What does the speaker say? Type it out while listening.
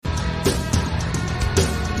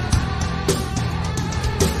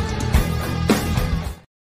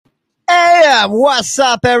What's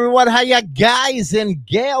up, everyone? How you guys and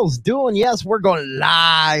gals doing? Yes, we're going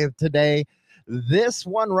live today. This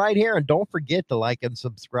one right here. And don't forget to like and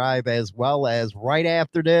subscribe, as well as right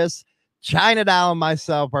after this, China Doll and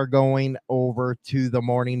myself are going over to the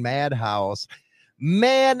Morning Madhouse.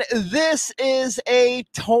 Man, this is a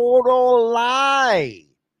total lie.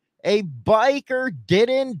 A biker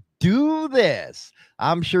didn't do this.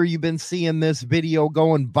 I'm sure you've been seeing this video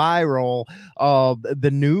going viral of the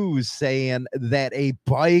news saying that a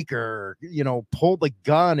biker, pulled a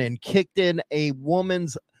gun and kicked in a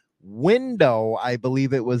woman's window. I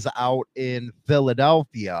believe it was out in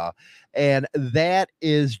Philadelphia. And that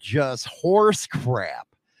is just horse crap.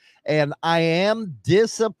 And I am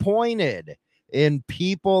disappointed in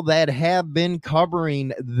people that have been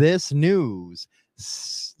covering this news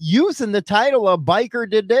using the title of biker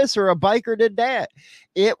did this or a biker did that.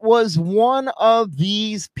 It was one of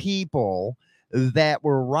these people that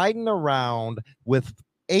were riding around with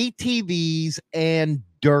ATVs and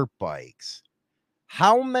dirt bikes.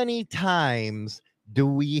 How many times do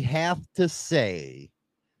we have to say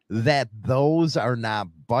that those are not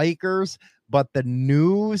bikers, but the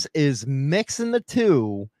news is mixing the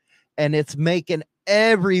two and it's making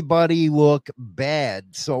everybody look bad?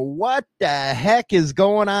 So what the heck is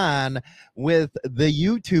going on with the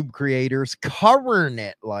YouTube creators covering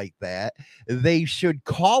it like that? They should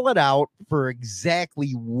call it out for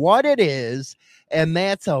exactly what it is, and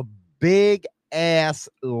that's a big ass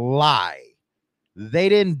lie. They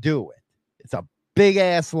didn't do it. It's a big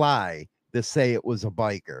ass lie to say it was a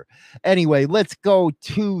biker. Anyway, let's go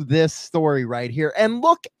to this story right here and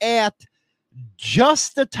look at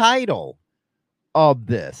just the title of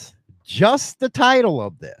this,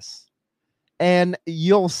 and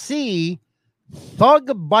you'll see thug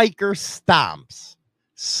biker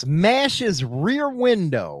smashes rear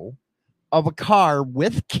window of a car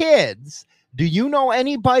with kids. Do you know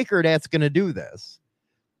any biker that's going to do this?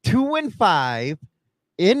 2 and 5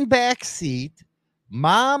 in back seat.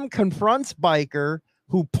 Mom confronts biker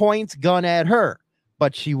who points gun at her,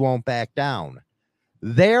 but she won't back down.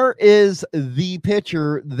 There is the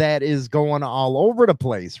picture that is going all over the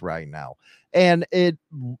place right now. And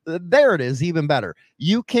there it is, even better.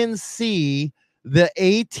 You can see the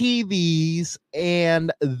ATVs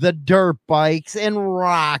and the dirt bikes and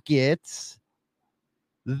rockets.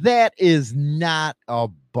 That is not a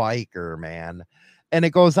biker, man. And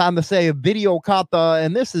it goes on to say a video caught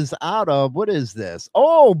and this is out of, what is this?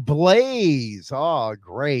 Oh, Blaze. Oh,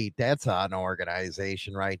 great. That's an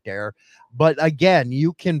organization right there. But again,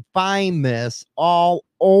 you can find this all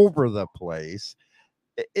over the place.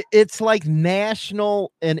 It's like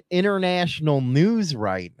national and international news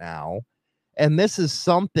right now. And this is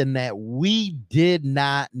something that we did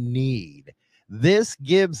not need. This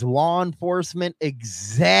gives law enforcement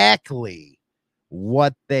exactly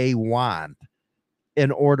what they want in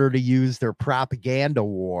order to use their propaganda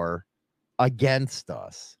war against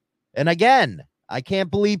us. And again, I can't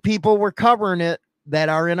believe people were covering it that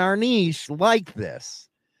are in our niche like this.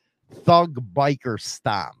 Thug biker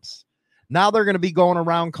stomps. Now they're going to be going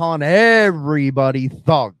around calling everybody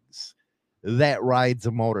thugs that rides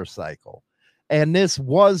a motorcycle. And this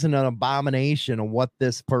wasn't an abomination of what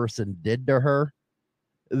this person did to her.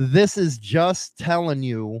 This is just telling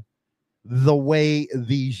you the way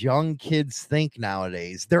these young kids think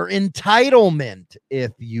nowadays. Their entitlement,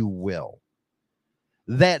 if you will,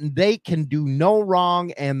 that they can do no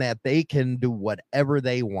wrong and that they can do whatever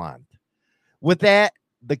they want. With that,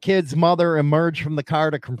 the kid's mother emerged from the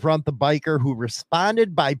car to confront the biker, who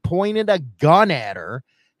responded by pointing a gun at her,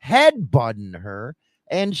 headbutting her,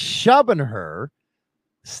 and shoving her.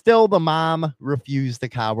 Still, the mom refused to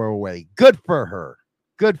cower away. Good for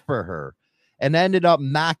her. And ended up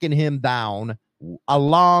knocking him down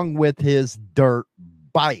along with his dirt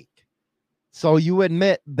bike. So you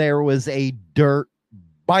admit there was a dirt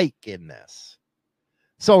bike in this.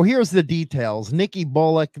 So here's the details. Nikki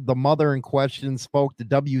Bullock, the mother in question, spoke to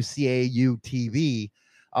WCAU TV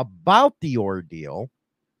about the ordeal,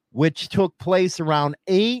 which took place around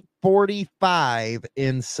 8:45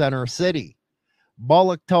 in Center City.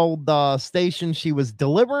 Bullock told the station she was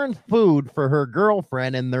delivering food for her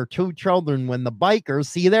girlfriend and their 2 children when the biker,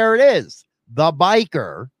 see, there it is, the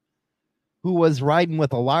biker, who was riding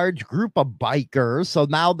with a large group of bikers. So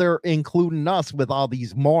now they're including us with all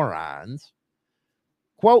these morons.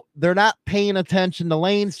 Quote, they're not paying attention to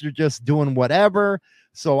lanes. They're just doing whatever.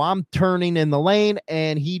 So I'm turning in the lane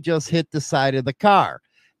and he just hit the side of the car.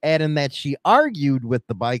 Adding that she argued with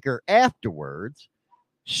the biker afterwards.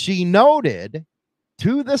 She noted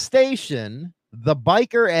to the station, the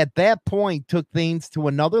biker at that point took things to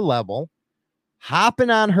another level, hopping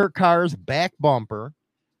on her car's back bumper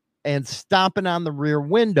and stomping on the rear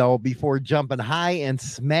window before jumping high and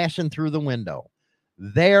smashing through the window.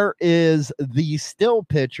 There is the still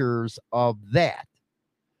pictures of that.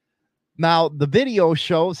 Now, the video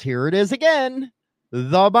shows, here it is again,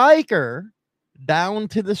 the biker down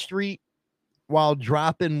to the street while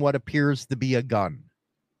dropping what appears to be a gun.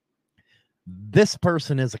 This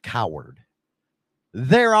person is a coward.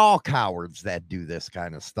 They're all cowards that do this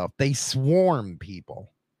kind of stuff. They swarm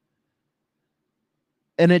people.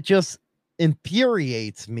 And it just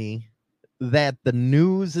infuriates me that the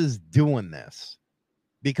news is doing this.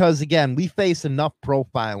 Because, again, we face enough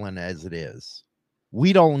profiling as it is.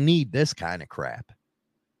 We don't need this kind of crap.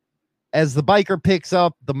 As the biker picks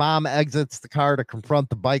up, the mom exits the car to confront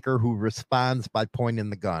the biker, who responds by pointing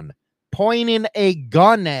the gun. Pointing a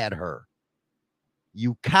gun at her.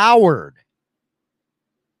 You coward.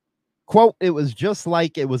 Quote, it was just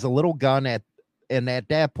like it was a little gun and at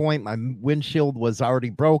that point, my windshield was already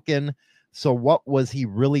broken. So what was he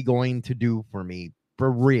really going to do for me?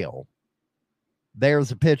 For real.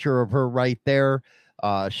 There's a picture of her right there.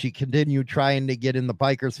 She continued trying to get in the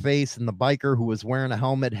biker's face, and the biker, who was wearing a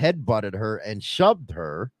helmet, headbutted her and shoved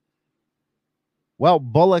her. Well,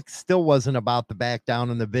 Bullock still wasn't about to back down,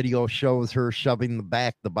 and the video shows her shoving the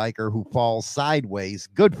biker, who falls sideways.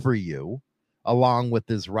 Good for you, along with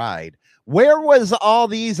his ride. Where was all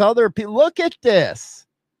these other people? Look at this.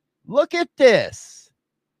 Look at this.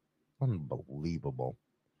 Unbelievable.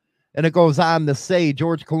 And it goes on to say,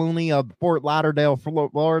 George Clooney of Fort Lauderdale,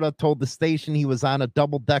 Florida, told the station he was on a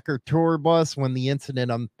double-decker tour bus when the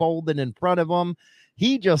incident unfolded in front of him.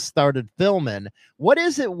 He just started filming. What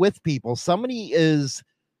is it with people? Somebody is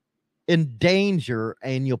in danger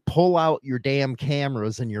and you pull out your damn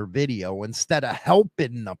cameras and your video instead of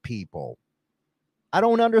helping the people. I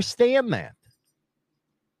don't understand that.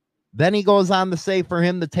 Then he goes on to say, for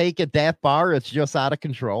him to take it that far, it's just out of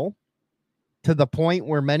control, to the point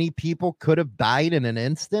where many people could have died in an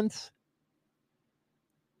instant.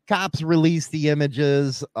 Cops released the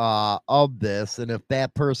images of this, and if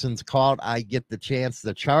that person's caught, I get the chance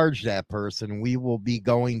to charge that person. We will be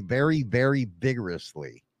going very, very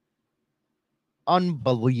vigorously.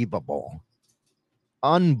 Unbelievable.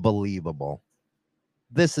 Unbelievable.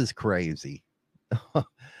 This is crazy.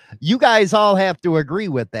 You guys all have to agree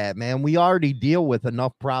with that, man. We already deal with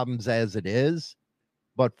enough problems as it is,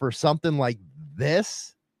 but for something like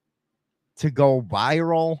this to go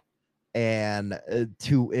viral and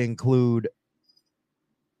to include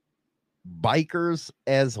bikers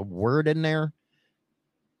as a word in there,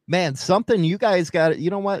 man, something you guys got, you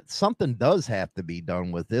know what? Something does have to be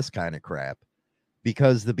done with this kind of crap,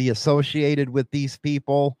 because to be associated with these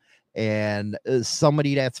people and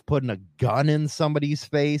somebody that's putting a gun in somebody's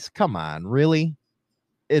face, come on, really?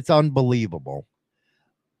 It's unbelievable.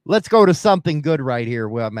 Let's go to something good right here.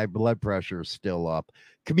 Well, my blood pressure is still up.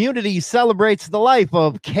 Community celebrates the life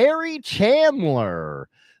of Carrie Chandler.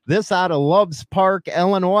 This out of Loves Park,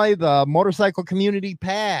 Illinois. The motorcycle community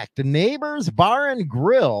packed Neighbors Bar and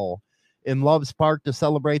Grill in Loves Park to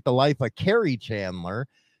celebrate the life of Carrie Chandler.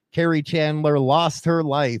 Carrie Chandler lost her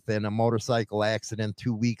life in a motorcycle accident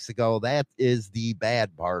 2 weeks ago. That is the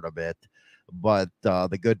bad part of it. But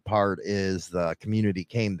the good part is the community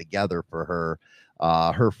came together for her.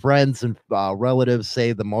 Her friends and relatives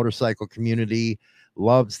say the motorcycle community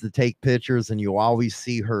loves to take pictures, and you always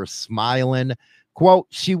see her smiling. Quote,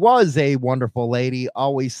 she was a wonderful lady,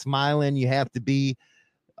 always smiling. You have to be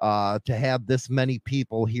to have this many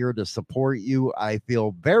people here to support you. I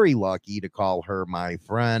feel very lucky to call her my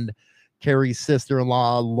friend. Carrie's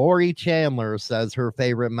sister-in-law, Lori Chandler, says her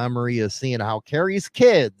favorite memory is seeing how Carrie's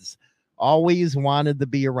kids always wanted to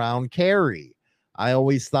be around Carrie. I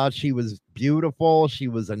always thought she was beautiful. She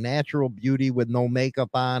was a natural beauty with no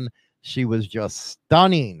makeup on. She was just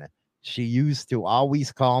stunning. She used to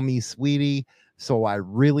always call me sweetie, so I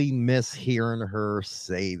really miss hearing her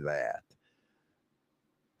say that.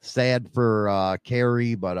 Sad for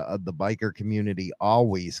Carrie, but the biker community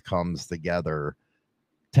always comes together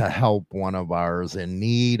to help one of ours in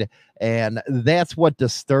need. And that's what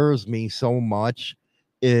disturbs me so much,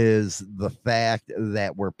 is the fact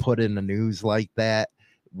that we're put in the news like that,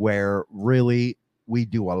 where really we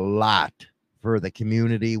do a lot for the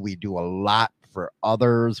community. We do a lot for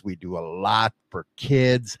others. We do a lot for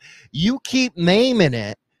kids. You keep naming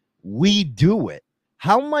it, we do it.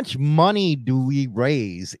 How much money do we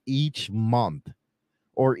raise each month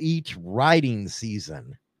or each riding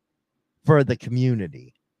season for the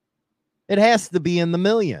community? It has to be in the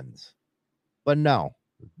millions. But no,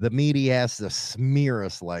 The media has to smear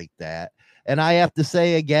us like that. And I have to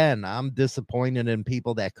say again, I'm disappointed in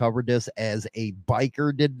people that covered this as a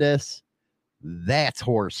biker did this. That's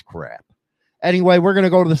horse crap. Anyway, we're going to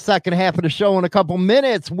go to the second half of the show in a couple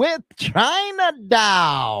minutes with China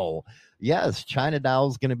Doll. Yes, China Doll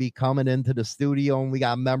is going to be coming into the studio, and we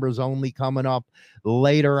got members only coming up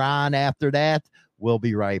later on after that. We'll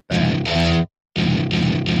be right back.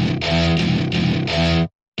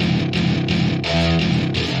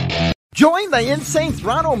 Join the Insane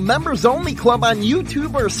Throttle Members Only Club on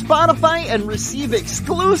YouTube or Spotify and receive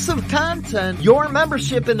exclusive content. Your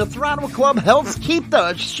membership in the Throttle Club helps keep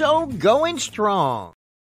the show going strong.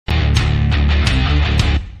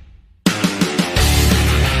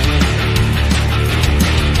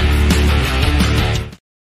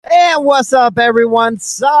 And what's up, everyone?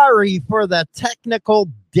 Sorry for the technical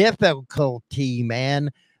difficulty,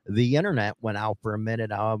 man. The internet went out for a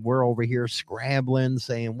minute. We're over here scrambling,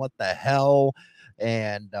 saying, what the hell?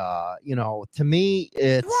 And, to me,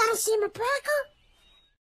 it's... You want to see my biker?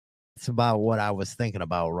 It's about what I was thinking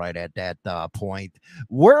about right at that point.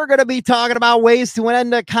 We're going to be talking about ways to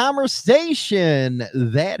end a conversation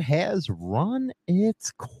that has run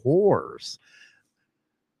its course.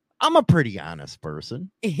 I'm a pretty honest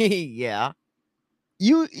person. Yeah.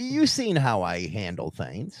 You seen how I handle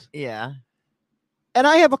things. Yeah. And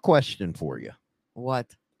I have a question for you.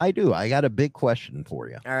 What? I do. I got a big question for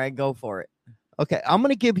you. All right, go for it. Okay, I'm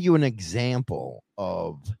going to give you an example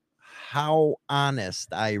of how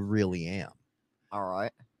honest I really am. All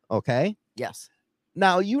right. Okay? Yes.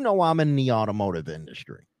 Now, I'm in the automotive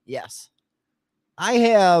industry. Yes. I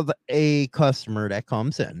have a customer that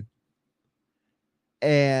comes in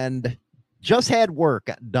and just had work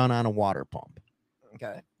done on a water pump.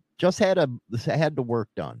 Okay. Just had the work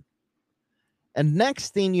done. And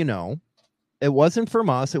next thing you know, it wasn't from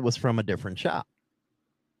us. It was from a different shop.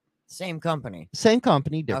 Same company. Same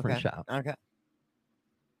company, different shop. Okay.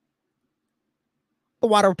 The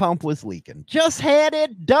water pump was leaking. Just had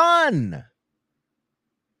it done.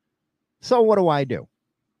 So what do?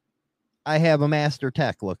 I have a master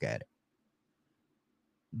tech look at it.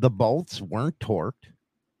 The bolts weren't torqued.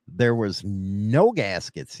 There was no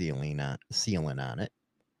gasket sealing on it.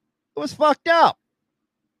 It was fucked up.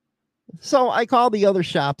 So I call the other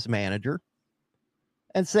shop's manager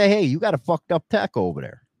and say, hey, you got a fucked up tech over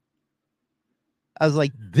there. I was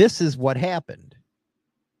like, this is what happened.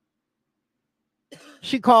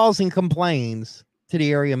 She calls and complains to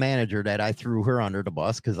the area manager that I threw her under the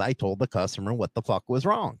bus because I told the customer what the fuck was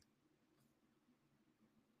wrong.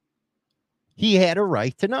 He had a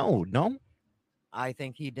right to know, no? I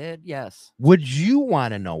think he did, yes. Would you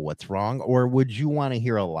want to know what's wrong, or would you want to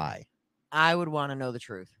hear a lie? I would want to know the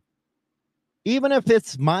truth. Even if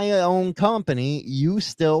it's my own company, you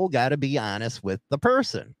still got to be honest with the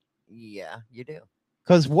person. Yeah, you do.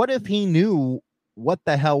 Because what if he knew what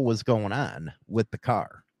the hell was going on with the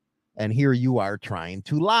car? And here you are trying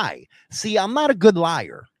to lie. See, I'm not a good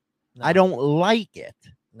liar. No. I don't like it.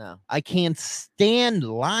 No. I can't stand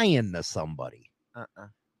lying to somebody.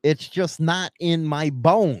 It's just not in my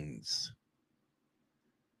bones.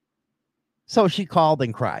 So she called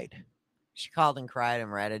and cried. She called and cried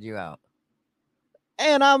and ratted you out.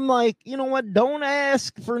 And I'm like, you know what? Don't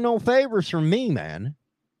ask for no favors from me, man.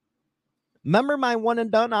 Remember my one and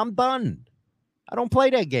done? I'm done. I don't play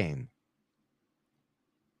that game.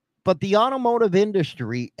 But the automotive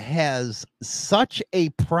industry has such a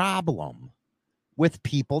problem with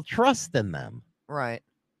people trusting them. Right.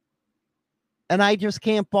 And I just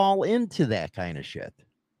can't fall into that kind of shit.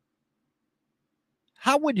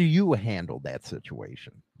 How would you handle that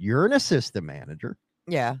situation? You're an assistant manager.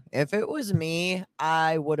 Yeah. If it was me,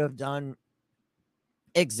 I would have done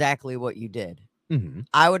exactly what you did. Mm-hmm.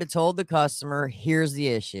 I would have told the customer, here's the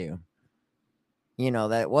issue.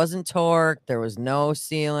 That it wasn't torqued. There was no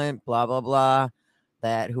sealant, blah, blah, blah.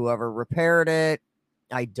 That whoever repaired it,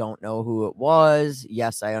 I don't know who it was.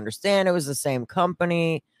 Yes, I understand it was the same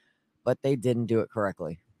company, but they didn't do it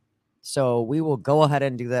correctly. So we will go ahead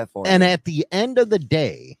and do that for you. And at the end of the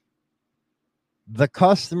day, the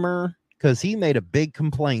customer, because he made a big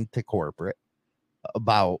complaint to corporate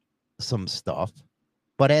about some stuff.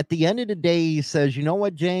 But at the end of the day, he says, you know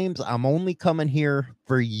what, James, I'm only coming here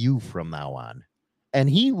for you from now on. And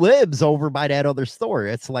he lives over by that other store.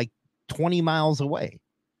 It's like 20 miles away.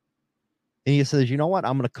 And he says, you know what,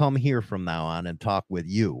 I'm going to come here from now on and talk with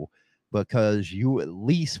you because you at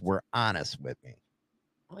least were honest with me.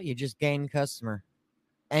 Well, you just gained customer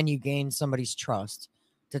and you gained somebody's trust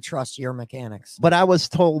to trust your mechanics. But I was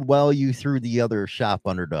told, well, you threw the other shop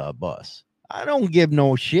under the bus. I don't give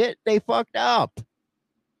no shit. They fucked up.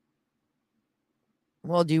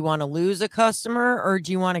 Well, do you want to lose a customer or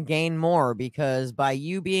do you want to gain more? Because by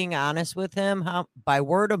you being honest with him, by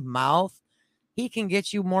word of mouth, he can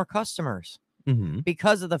get you more customers Mm-hmm.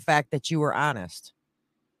 because of the fact that you were honest.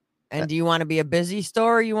 And do you want to be a busy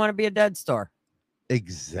store or you want to be a dead store?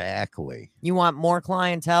 Exactly. You want more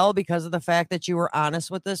clientele because of the fact that you were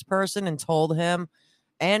honest with this person and told him,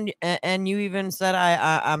 and you even said,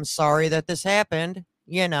 I'm sorry that this happened.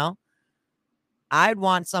 You know, I'd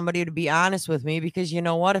want somebody to be honest with me because you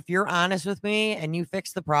know what? If you're honest with me and you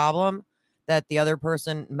fix the problem that the other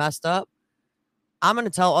person messed up, I'm going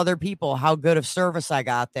to tell other people how good of service I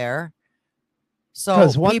got there. So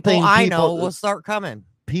Because one people thing I know will start coming.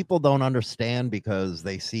 people don't understand because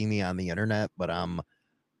they see me on the internet, but I'm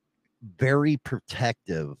very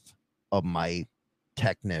protective of my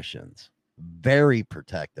technicians, very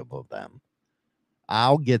protective of them.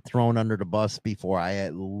 I'll get thrown under the bus before I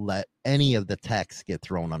let any of the techs get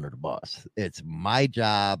thrown under the bus. It's my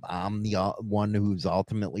job. I'm the one who's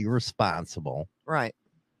ultimately responsible. Right.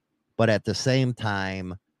 But at the same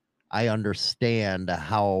time, I understand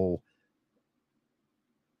how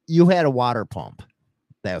you had a water pump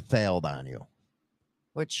that failed on you.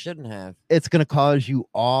 Which shouldn't have. It's going to cause you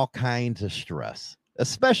all kinds of stress,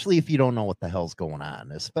 especially if you don't know what the hell's going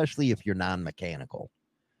on, especially if you're non-mechanical.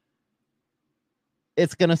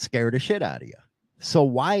 It's going to scare the shit out of you. So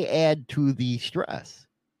why add to the stress?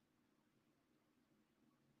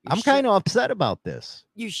 I'm kind of upset about this.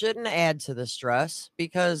 You shouldn't add to the stress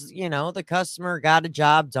because, you know, the customer got a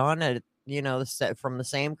job done at, you know, from the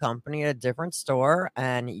same company at a different store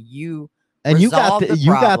and you got to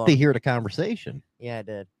problem. hear the conversation. Yeah, I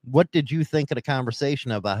did. What did you think of the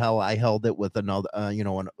conversation about how I held it with another,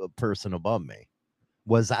 a person above me?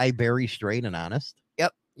 Was I very straight and honest?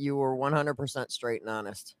 Yep. You were 100% straight and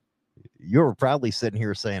honest. You were probably sitting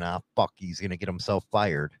here saying, fuck, he's going to get himself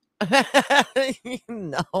fired.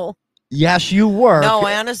 No. Yes, you were. No,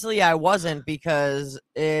 honestly, I wasn't, because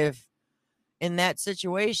if in that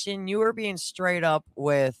situation, you were being straight up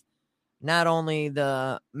with not only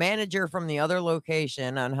the manager from the other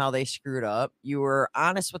location on how they screwed up, you were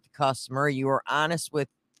honest with the customer, you were honest with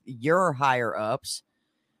your higher ups.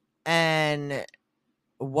 And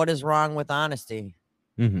what is wrong with honesty?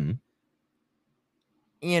 Mm-hmm.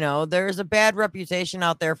 You know, there's a bad reputation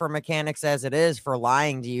out there for mechanics as it is for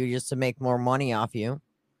lying to you just to make more money off you.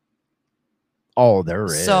 Oh, there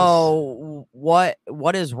is. So what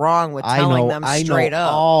is wrong with telling them straight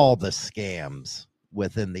up? All the scams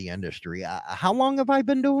within the industry. How long have I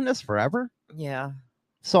been doing this? Forever? Yeah.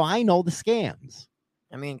 So I know the scams.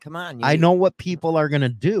 I mean, come on. I know what people are going to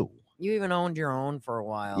do. You even owned your own for a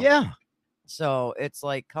while. Yeah. So it's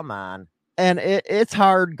like, come on. And it's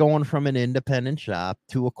hard going from an independent shop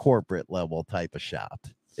to a corporate level type of shop.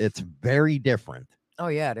 It's very different. Oh,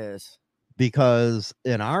 yeah, it is. Because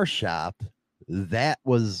in our shop, that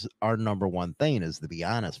was our number one thing, is to be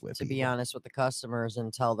honest with be honest with the customers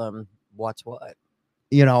and tell them what's what.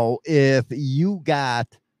 You know, if you got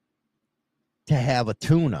to have a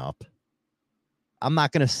tune-up, I'm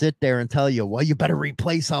not going to sit there and tell you, well, you better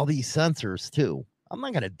replace all these sensors too. I'm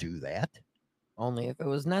not going to do that. Only if it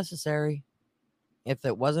was necessary. If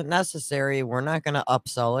it wasn't necessary, we're not going to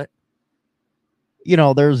upsell it. You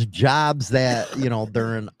know, there's jobs that, you know,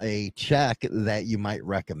 during a check that you might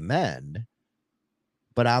recommend,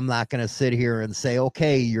 but I'm not going to sit here and say,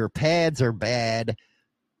 okay, your pads are bad,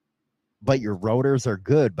 but your rotors are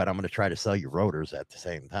good, but I'm going to try to sell you rotors at the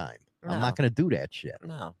same time. No. I'm not going to do that shit.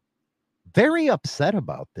 No. Very upset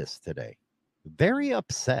about this today. Very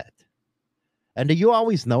upset. And do you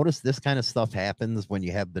always notice this kind of stuff happens when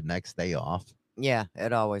you have the next day off? Yeah,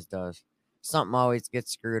 it always does. Something always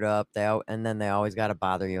gets screwed up, and then they always got to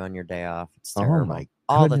bother you on your day off. It's terrible. Oh my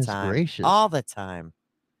all the time. Gracious. All the time.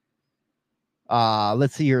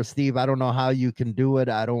 Let's see here, Steve. I don't know how you can do it.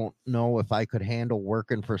 I don't know if I could handle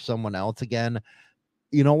working for someone else again.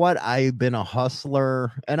 You know what? I've been a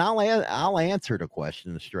hustler, and I'll answer the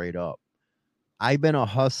question straight up. I've been a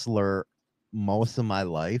hustler most of my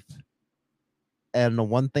life. And the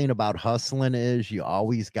one thing about hustling is you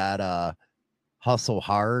always gotta hustle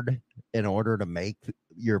hard in order to make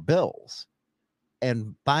your bills.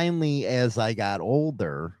 And finally, as I got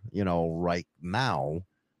older, you know, right now,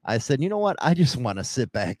 I said, you know what? I just want to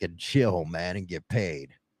sit back and chill, man, and get paid.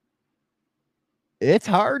 It's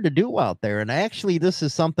hard to do out there. And actually, this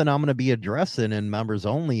is something I'm going to be addressing in members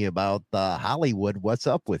only about Hollywood. What's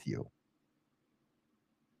up with you?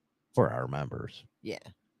 For our members. Yeah.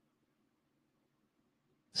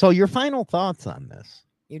 So your final thoughts on this?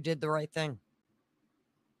 You did the right thing.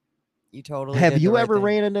 You totally have you ever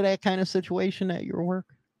ran into that kind of situation at your work?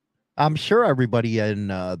 I'm sure everybody in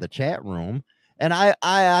the chat room And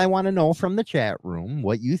I want to know from the chat room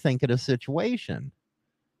what you think of the situation.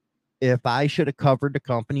 If I should have covered the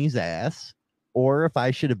company's ass or if I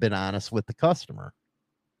should have been honest with the customer.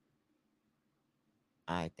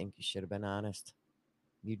 I think you should have been honest.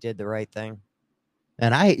 You did the right thing.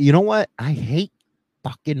 And you know what? I hate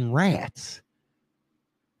fucking rats.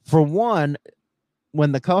 For one,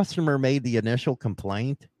 when the customer made the initial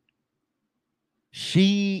complaint,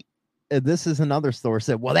 this is another store,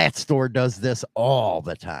 said, well, that store does this all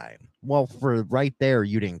the time. Well, for right there,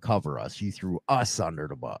 you didn't cover us. You threw us under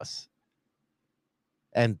the bus.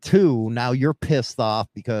 And two, now you're pissed off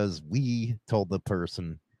because we told the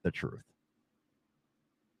person the truth.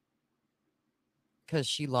 Because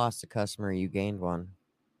she lost a customer, you gained one.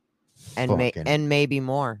 And maybe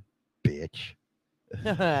more. Bitch.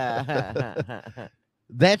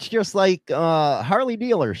 That's just like Harley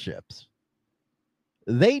dealerships.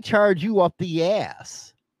 They charge you up the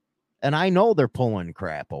ass. And I know they're pulling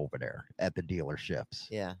crap over there at the dealerships.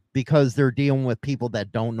 Yeah. Because they're dealing with people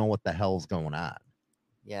that don't know what the hell's going on.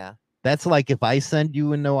 Yeah. That's like if I send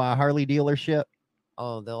you into a Harley dealership.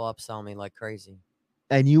 Oh, they'll upsell me like crazy.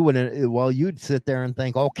 And you wouldn't, well, you'd sit there and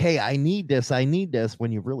think, okay, I need this,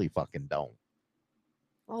 when you really fucking don't.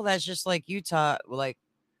 Well, that's just like Utah, like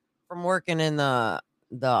from working in the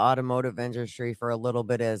automotive industry for a little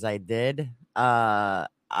bit as I did.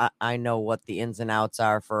 I know what the ins and outs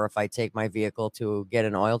are for if I take my vehicle to get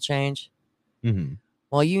an oil change. Mm-hmm.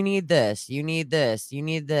 Well, you need this, you need this, you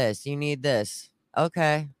need this, you need this.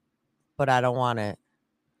 Okay, but I don't want it.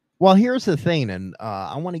 Well, here's the thing, and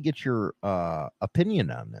I want to get your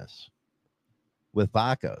opinion on this with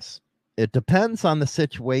Bacchus. It depends on the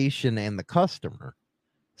situation and the customer.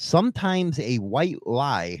 Sometimes a white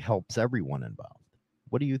lie helps everyone involved.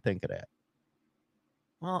 What do you think of that?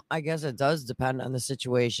 Well, I guess it does depend on the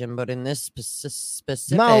situation, but in this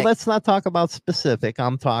specific... No, let's not talk about specific.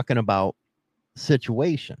 I'm talking about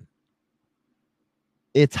situation.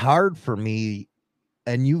 It's hard for me,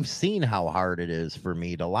 and you've seen how hard it is for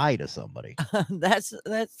me to lie to somebody. That's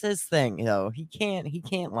his thing, you know. He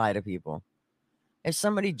can't lie to people. If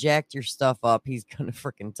somebody jacked your stuff up, he's gonna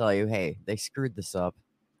freaking tell you, hey, they screwed this up.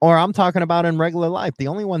 Or I'm talking about in regular life. The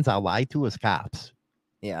only ones I lie to is cops.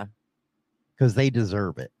 Yeah. Because they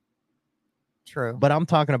deserve it. True. But I'm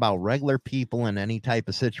talking about regular people in any type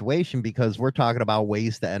of situation because we're talking about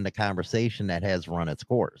ways to end a conversation that has run its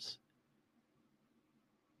course.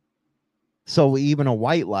 So even a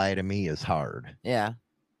white lie to me is hard. Yeah.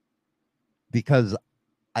 Because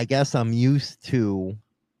I guess I'm used to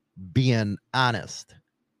being honest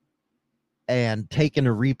and taking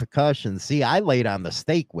the repercussions. See, I laid on the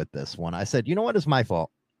stake with this one. I said, you know what? It's my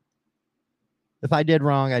fault. If I did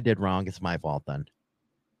wrong, I did wrong. It's my fault then.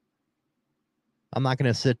 I'm not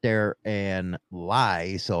going to sit there and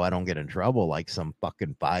lie so I don't get in trouble like some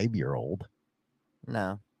fucking 5-year-old.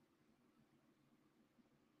 No.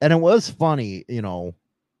 And it was funny, you know,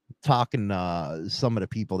 talking to some of the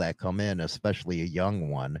people that come in, especially a young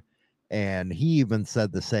one. And he even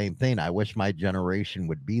said the same thing. I wish my generation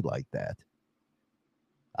would be like that.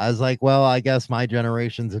 I was like, well, I guess my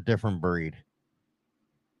generation's a different breed.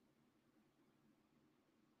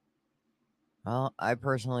 Well, I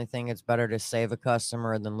personally think it's better to save a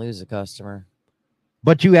customer than lose a customer.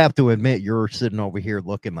 But you have to admit, you're sitting over here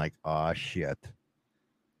looking like, oh, shit.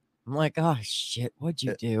 I'm like, oh, shit, what'd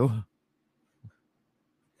you do? I'm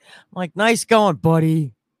like, nice going,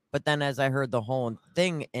 buddy. But then as I heard the whole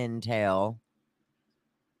thing entail,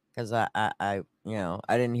 because I you know,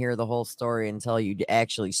 I didn't hear the whole story until you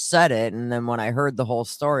actually said it. And then when I heard the whole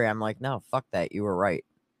story, I'm like, no, fuck that. You were right.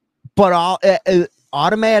 But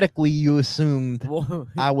automatically you assumed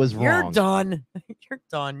I was wrong. You're done. You're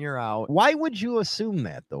done. You're out. Why would you assume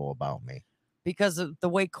that, though, about me? Because of the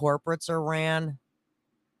way corporates are ran.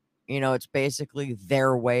 You know, it's basically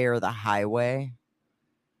their way or the highway.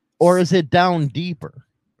 Or is it down deeper?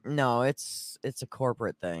 No, it's a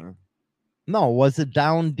corporate thing. No, was it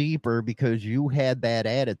down deeper because you had that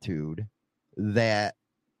attitude that,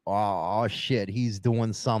 oh shit, he's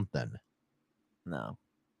doing something? No.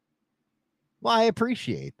 Well, I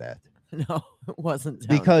appreciate that. No, it wasn't.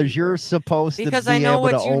 Because you're supposed to be able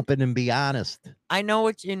to open and be honest. I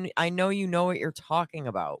know you know what you're talking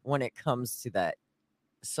about when it comes to that.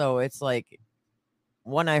 So it's like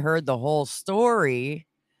when I heard the whole story,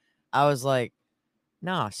 I was like,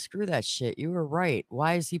 nah, screw that shit. You were right.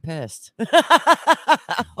 Why is he pissed?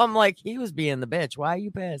 I'm like, he was being the bitch. Why are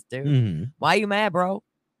you pissed, dude? Mm-hmm. Why are you mad, bro?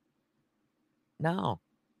 No.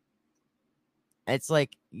 It's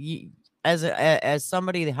like, as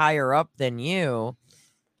somebody higher up than you,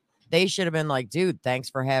 they should have been like, dude, thanks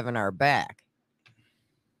for having our back.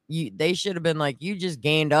 They should have been like, you just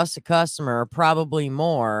gained us a customer, probably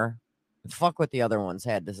more. Fuck what the other ones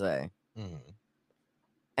had to say. Mhm.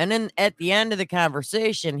 And then at the end of the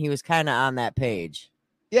conversation, he was kind of on that page.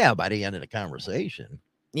 Yeah, by the end of the conversation.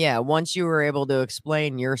 Yeah, once you were able to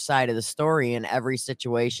explain your side of the story in every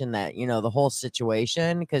situation that, the whole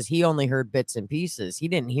situation, because he only heard bits and pieces. He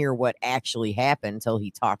didn't hear what actually happened until he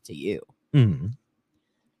talked to you. Mhm.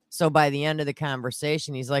 So by the end of the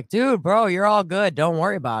conversation, he's like, dude, bro, you're all good. Don't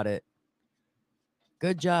worry about it.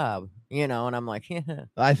 Good job. And I'm like, yeah.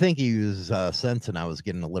 I think he was sensing I was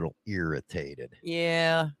getting a little irritated.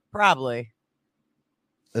 Yeah, probably.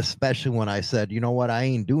 Especially when I said, you know what, I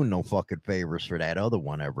ain't doing no fucking favors for that other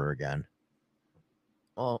one ever again.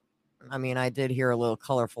 Well, I mean, I did hear a little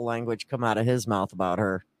colorful language come out of his mouth about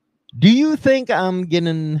her. Do you think I'm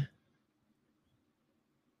getting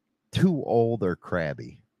too old or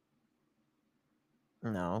crabby?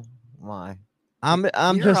 No. Why? I'm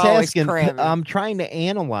You're just always asking. crabby. I'm trying to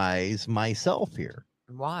analyze myself here.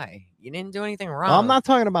 Why? You didn't do anything wrong. Well, I'm not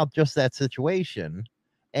talking about just that situation.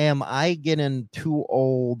 Am I getting too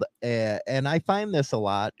old? And I find this a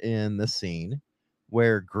lot in the scene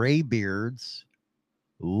where graybeards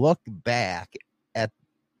look back at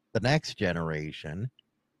the next generation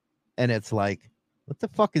and it's like, what the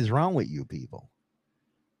fuck is wrong with you people?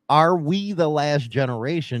 Are we the last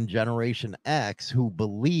generation, Generation X, who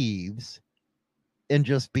believes in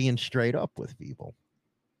just being straight up with people?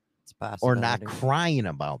 It's a Or not possibility. crying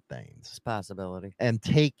about things It's a possibility. and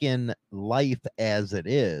taking life as it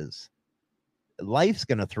is. Life's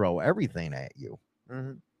going to throw everything at you.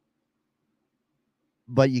 Mm-hmm.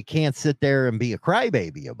 But you can't sit there and be a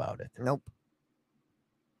crybaby about it. Nope.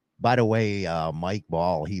 By the way, Mike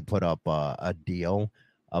Ball, he put up a deal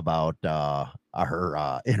about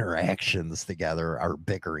our interactions together, our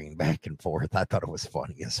bickering back and forth. I thought it was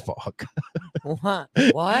funny as fuck. What?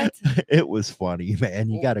 What? It was funny, man.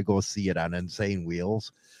 You got to go see it on Insane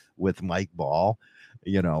Wheels with Mike Ball.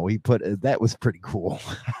 He put that was pretty cool.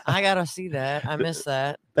 I gotta see that. I missed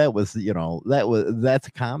that. That was, that's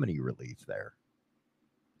comedy relief there.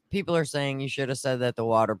 People are saying you should have said that the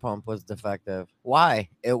water pump was defective. Why?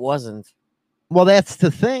 It wasn't. Well, that's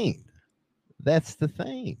the thing. That's the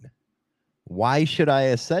thing. Why should I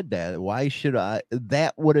have said that? Why should I?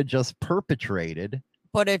 That would have just perpetrated.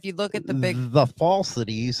 But if you look at the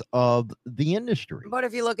falsities of the industry. But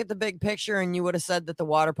if you look at the big picture and you would have said that the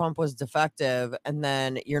water pump was defective and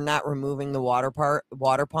then you're not removing the water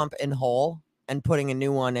pump in whole and putting a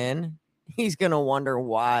new one in, he's going to wonder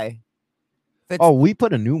why. Oh, we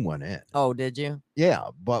put a new one in. Oh, did you? Yeah,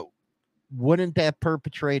 but wouldn't that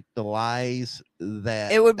perpetrate the lies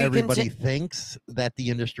that it would be everybody thinks that the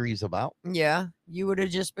industry is about? Yeah, you would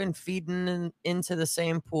have just been feeding into the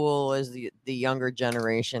same pool as the younger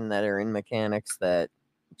generation that are in mechanics that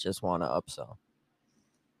just want to upsell.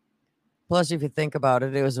 Plus, if you think about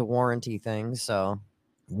it, it was a warranty thing. So,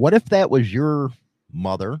 what if that was your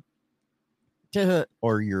mother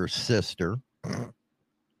or your sister?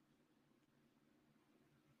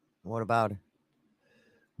 What about it?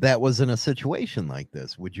 That was in a situation like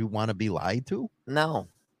this? Would you want to be lied to? No,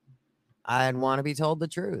 I'd want to be told the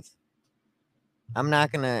truth. I'm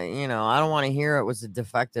not gonna, I don't want to hear it was a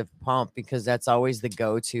defective pump because that's always the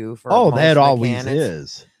go-to for. Oh, that mechanics. always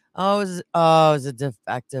is. Oh, it was a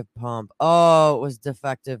defective pump. Oh, it was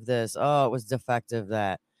defective this. Oh, it was defective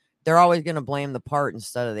that. They're always gonna blame the part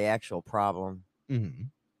instead of the actual problem. Mm-hmm.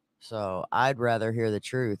 So I'd rather hear the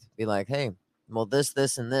truth. Be like, hey, well, this,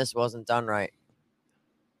 and this wasn't done right.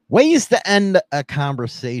 Ways to end a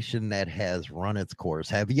conversation that has run its course.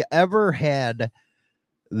 Have you ever had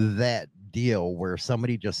that deal where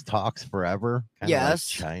somebody just talks forever?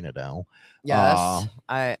 Yes. Like Chinatown. Yes.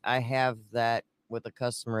 I have that with a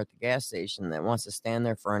customer at the gas station that wants to stand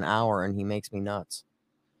there for an hour and he makes me nuts.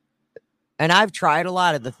 And I've tried a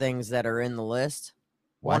lot of the things that are in the list.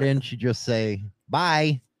 Why didn't you just say,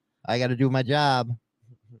 bye, I got to do my job?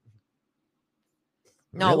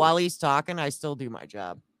 No, really? While he's talking, I still do my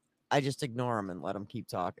job. I just ignore him and let him keep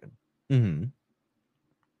talking. Mm-hmm.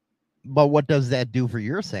 But what does that do for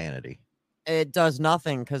your sanity? It does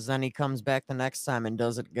nothing because then he comes back the next time and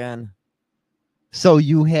does it again. So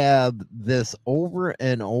you have this over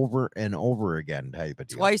and over and over again type of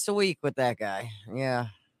deal. Twice a week with that guy. Yeah.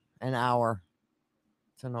 An hour.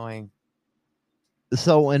 It's annoying.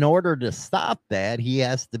 So in order to stop that, he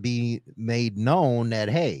has to be made known that,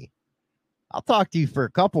 hey, I'll talk to you for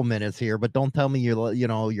a couple minutes here, but don't tell me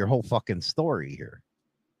your whole fucking story here.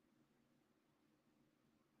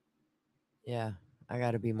 Yeah, I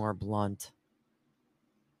got to be more blunt.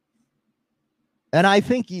 And I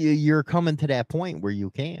think you're coming to that point where you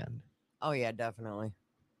can. Oh, yeah, definitely.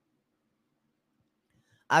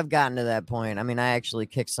 I've gotten to that point. I mean, I actually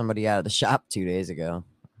kicked somebody out of the shop 2 days ago.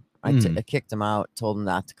 I kicked him out, told him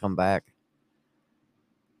not to come back.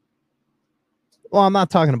 Well, I'm not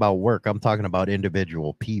talking about work. I'm talking about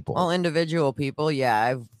individual people. Well, individual people,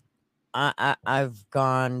 yeah. I've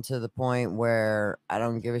gone to the point where I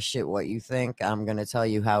don't give a shit what you think. I'm gonna tell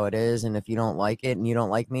you how it is, and if you don't like it and you don't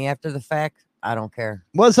like me after the fact, I don't care.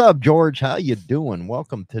 What's up, George? How you doing?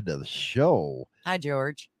 Welcome to the show. Hi,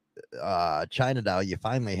 George. China Doll, you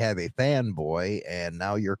finally have a fanboy, and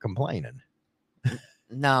now you're complaining.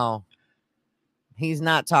 No. He's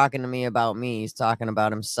not talking to me about me. He's talking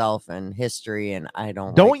about himself and history, and I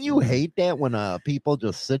don't. Don't you hate that when people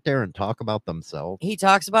just sit there and talk about themselves? He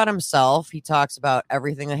talks about himself. He talks about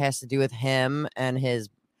everything that has to do with him and his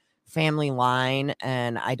family line,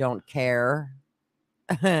 and I don't care.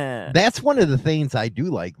 That's one of the things I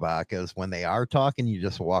do like, Vodka, is when they are talking, you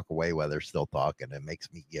just walk away while they're still talking. It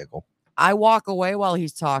makes me giggle. I walk away while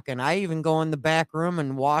he's talking. I even go in the back room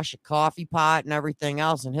and wash a coffee pot and everything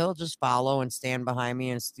else, and he'll just follow and stand behind me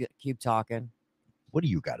and keep talking. What do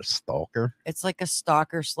you got, a stalker? It's like a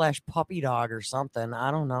stalker / puppy dog or something.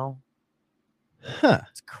 I don't know. Huh.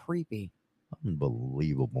 It's creepy.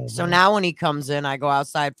 Unbelievable. So now when he comes in, I go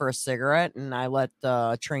outside for a cigarette and I let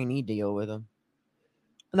the trainee deal with him.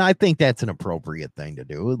 And I think that's an appropriate thing to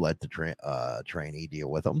do. Let the trainee deal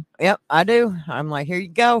with them. Yep, I do. I'm like, here you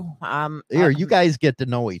go. Here, you guys get to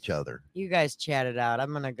know each other. You guys chat it out.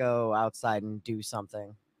 I'm going to go outside and do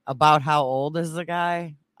something. About how old is the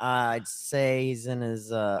guy? I'd say he's in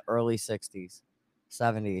his early 60s,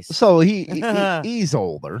 70s. So he's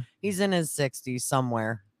older. He's in his 60s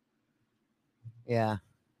somewhere. Yeah.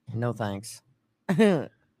 No thanks.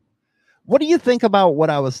 What do you think about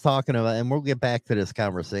what I was talking about? And we'll get back to this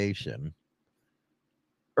conversation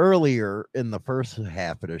earlier in the first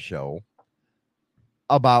half of the show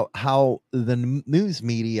about how the news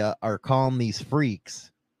media are calling these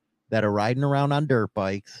freaks that are riding around on dirt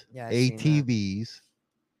bikes, ATVs,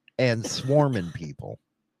 and swarming people.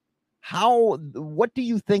 What do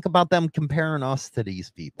you think about them comparing us to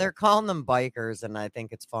these people? They're calling them bikers, and I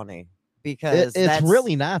think it's funny because it's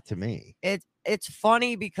really not to me. It's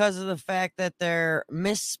funny because of the fact that they're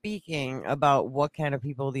misspeaking about what kind of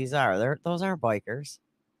people these are. Those aren't bikers.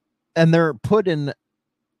 And they're putting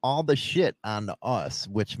all the shit on us,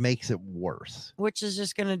 which makes it worse. Which is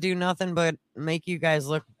just going to do nothing but make you guys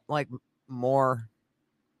look like more,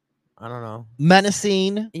 I don't know,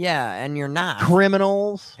 menacing. Yeah, and you're not.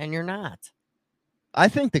 Criminals. And you're not. I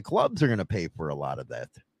think the clubs are going to pay for a lot of that.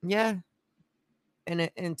 Yeah. And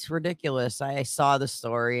it's ridiculous. I saw the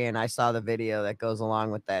story and I saw the video that goes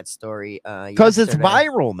along with that story. Because it's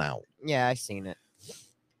viral now. Yeah, I seen it.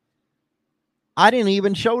 I didn't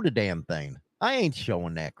even show the damn thing. I ain't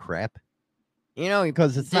showing that crap. You know,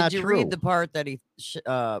 because it's not true. Did you read the part that he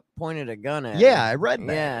pointed a gun at? Yeah, I read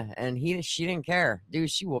that. Yeah, and she didn't care.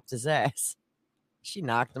 Dude, she whooped his ass. She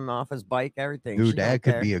knocked him off his bike, everything. Dude, that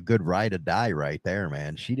could be a good ride or die right there,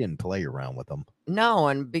 man. She didn't play around with him. No,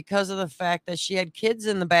 and because of the fact that she had kids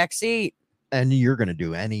in the back seat. And you're going to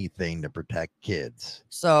do anything to protect kids.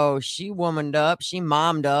 So she womaned up. She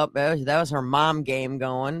mommed up. That was her mom game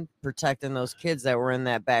going, protecting those kids that were in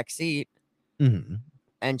that back seat. Mm-hmm.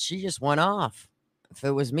 And she just went off. If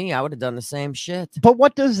it was me, I would have done the same shit. But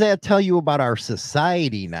what does that tell you about our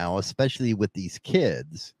society now, especially with these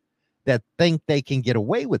kids that think they can get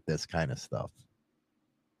away with this kind of stuff?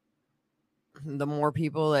 The more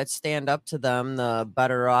people that stand up to them, the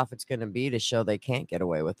better off it's going to be to show they can't get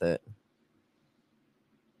away with it.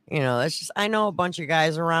 You know, that's just, I know a bunch of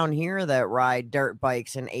guys around here that ride dirt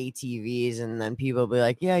bikes and ATVs, and then people be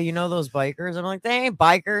like, yeah, you know those bikers? I'm like, they ain't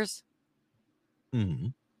bikers. Mm-hmm.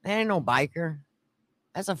 They ain't no biker.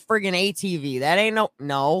 That's a friggin' ATV. That ain't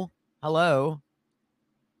no. Hello.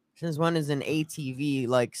 Since when is an ATV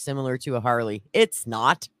like similar to a Harley? It's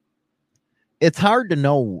not. It's hard to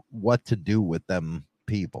know what to do with them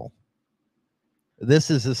people.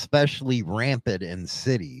 This is especially rampant in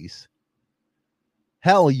cities.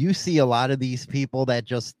 Hell, you see a lot of these people that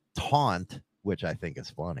just taunt, which I think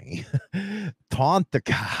is funny. Taunt the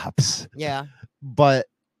cops. Yeah. But,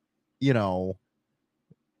 you know,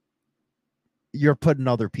 you're putting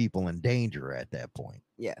other people in danger at that point.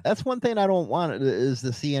 Yeah. That's one thing I don't want is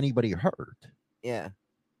to see anybody hurt. Yeah.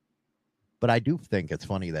 But I do think it's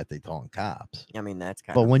funny that they taunt cops. I mean, that's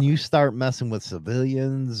kind of. But when funny. you start messing with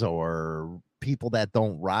civilians or people that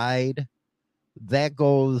don't ride, that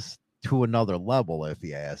goes to another level, if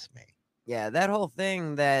you ask me. Yeah, that whole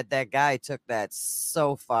thing that guy took that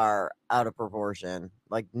so far out of proportion.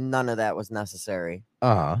 Like, none of that was necessary.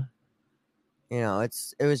 Uh-huh. You know, it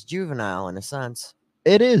was juvenile in a sense.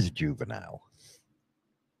 It is juvenile.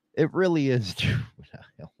 It really is true.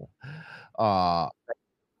 uh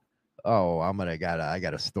oh, I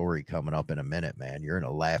got a story coming up in a minute, man. You're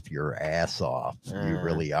gonna laugh your ass off. You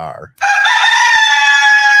really are.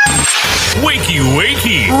 Wakey,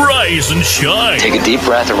 wakey, rise and shine. Take a deep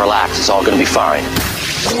breath and relax. It's all going to be fine.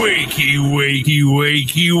 Wakey, wakey,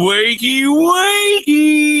 wakey, wakey,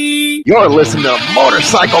 wakey. You're listening to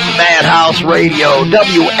Motorcycle Madhouse Radio,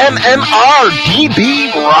 WMMR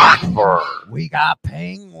DB Rockford. We got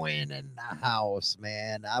Penguin in the house,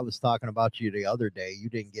 man. I was talking about you the other day. You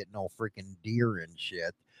didn't get no freaking deer and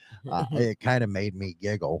shit. It kind of made me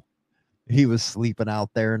giggle. He was sleeping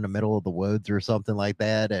out there in the middle of the woods or something like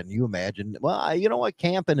that. And you imagine, well, you know what?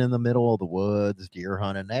 Camping in the middle of the woods, deer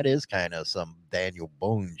hunting, that is kind of some Daniel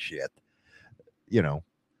Boone shit. You know.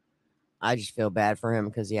 I just feel bad for him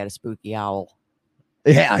because he had a spooky owl.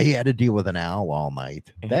 Yeah, he had to deal with an owl all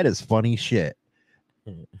night. That is funny shit.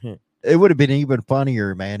 It would have been even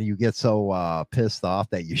funnier, man. You get so pissed off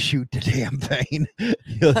that you shoot the damn thing.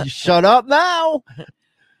 You shut up now.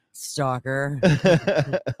 Stalker.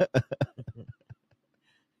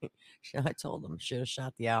 I told him should have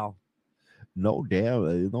shot the owl. No,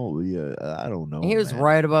 damn. No, I don't know. He was man.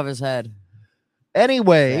 right above his head.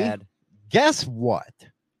 Anyway, Sad. guess what?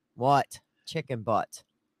 What? Chicken butt.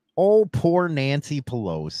 Oh, poor Nancy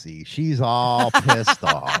Pelosi. She's all pissed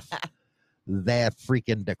off. That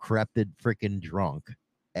freaking decrepit freaking drunk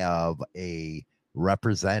of a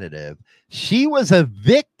representative. She was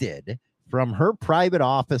evicted from her private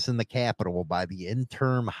office in the Capitol by the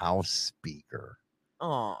interim House Speaker.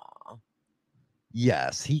 Aw.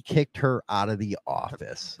 Yes, he kicked her out of the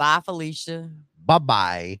office. Bye, Felicia.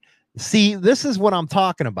 Bye-bye. See, this is what I'm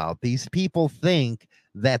talking about. These people think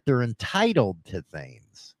that they're entitled to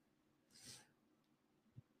things.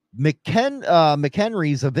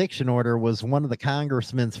 McHenry's eviction order was one of the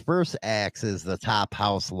congressman's first acts as the top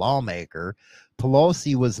House lawmaker.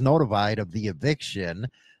 Pelosi was notified of the eviction.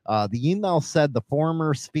 The email said the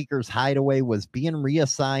former speaker's hideaway was being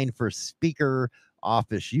reassigned for speaker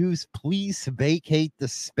office use. Please vacate the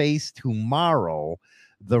space tomorrow.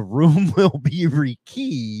 The room will be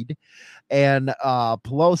rekeyed. And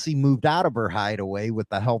Pelosi moved out of her hideaway with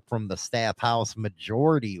the help from the staff House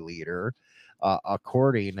Majority Leader,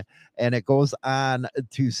 according. And it goes on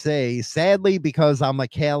to say, sadly, because I'm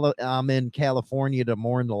in California to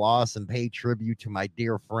mourn the loss and pay tribute to my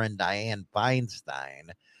dear friend Dianne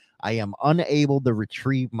Feinstein, I am unable to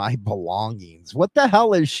retrieve my belongings. What the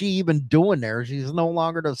hell is she even doing there? She's no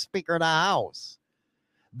longer the Speaker of the House.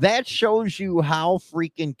 That shows you how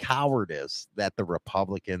freaking cowardice that the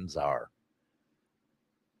Republicans are.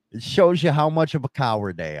 It shows you how much of a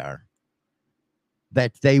coward they are.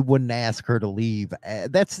 That they wouldn't ask her to leave.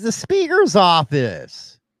 That's the Speaker's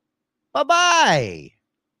office. Bye-bye.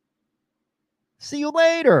 See you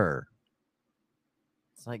later.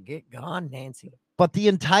 It's like, get gone, Nancy. But the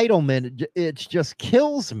entitlement, it just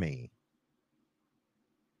kills me.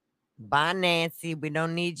 Bye, Nancy. We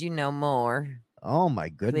don't need you no more. Oh, my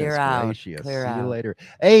goodness Clear out. gracious. Clear See out. you later.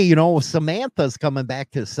 Hey, you know, Samantha's coming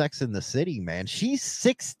back to Sex in the City, man. She's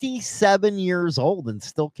 67 years old and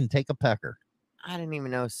still can take a pecker. I didn't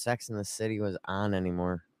even know Sex in the City was on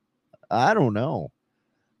anymore. I don't know.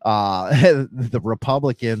 The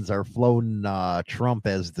Republicans are floating Trump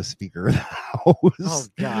as the Speaker of the House. Oh,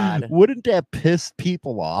 God. Wouldn't that piss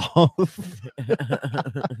people off?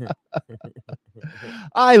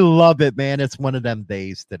 I love it, man. It's one of them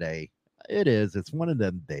days today. It is. It's one of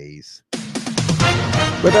them days.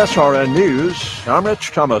 With SRN News, I'm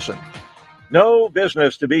Rich Thomason. No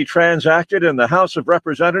business to be transacted in the House of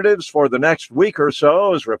Representatives for the next week or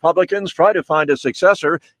so as Republicans try to find a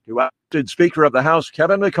successor to elected Speaker of the House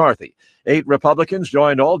Kevin McCarthy. 8 Republicans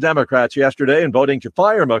joined all Democrats yesterday in voting to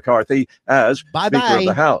fire McCarthy as Speaker of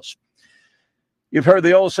the House. You've heard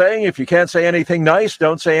the old saying, if you can't say anything nice,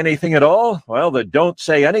 don't say anything at all. Well, the don't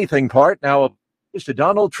say anything part now applies to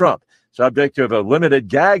Donald Trump, subject of a limited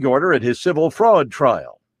gag order at his civil fraud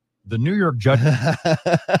trial. The New York judge.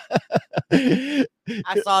 I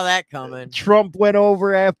saw that coming. Trump went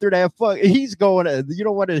over after that. He's going to, you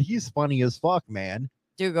know what? He's funny as fuck, man.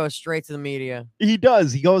 Dude goes straight to the media. He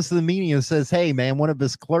does. He goes to the media and says, hey, man, one of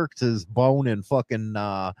his clerks is boning fucking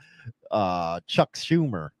Chuck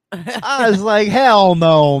Schumer. I was like, hell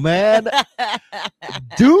no, man.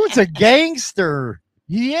 Dude's a gangster.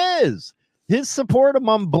 He is. His support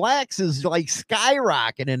among blacks is like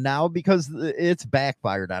skyrocketing now because it's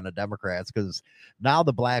backfired on the Democrats, because now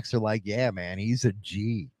the blacks are like, yeah, man, he's a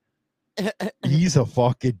G. He's a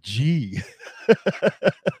fucking G.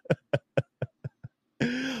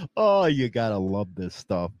 Oh, you gotta love this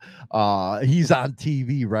stuff. He's on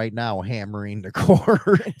TV right now hammering the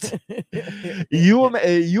court.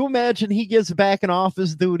 You imagine he gets back in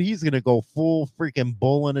office, dude, he's gonna go full freaking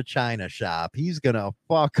bull in a china shop. He's gonna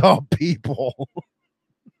fuck up people.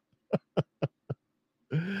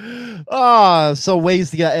 So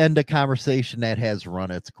ways to end a conversation that has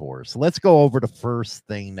run its course. Let's go over the first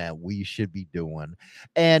thing that we should be doing.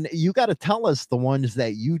 And you got to tell us the ones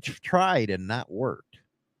that you tried and not worked.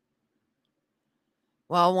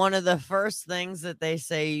 Well, one of the first things that they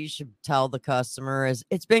say you should tell the customer is,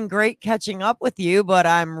 it's been great catching up with you, but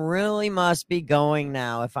I'm really must be going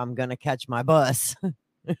now if I'm going to catch my bus.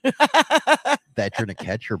 That you're going to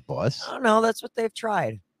catch your bus? I don't know. That's what they've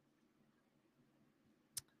tried.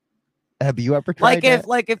 Have you ever tried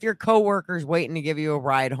if your coworker's waiting to give you a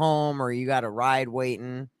ride home, or you got a ride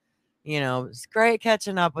waiting, it's great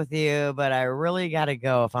catching up with you, but I really got to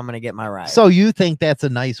go if I'm going to get my ride. So you think that's a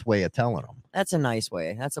nice way of telling them? That's a nice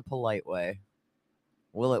way. That's a polite way.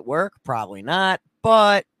 Will it work? Probably not,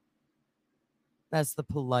 but that's the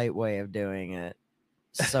polite way of doing it.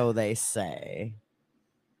 So they say.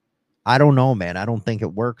 I don't know, man. I don't think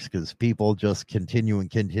it works because people just continue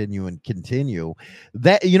and continue and continue.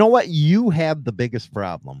 That, you know what? You have the biggest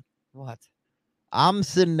problem. What? I'm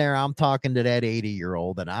sitting there, I'm talking to that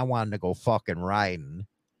 80-year-old, and I wanted to go fucking riding.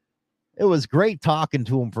 It was great talking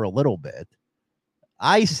to him for a little bit.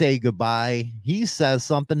 I say goodbye. He says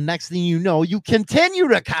something. Next thing you know, you continue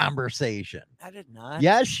the conversation. I did not.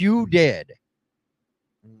 Yes, you did.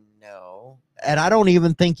 No. And I don't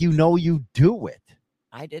even think you know you do it.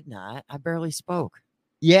 I did not. I barely spoke.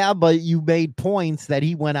 Yeah, but you made points that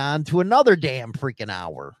he went on to another damn freaking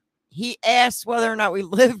hour. He asked whether or not we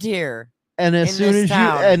lived here. And as soon as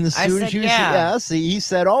you yeah. he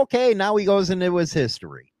said, okay, now he goes into his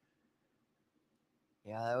history.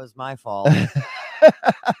 Yeah, that was my fault.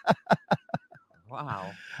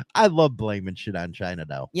 Wow. I love blaming shit on China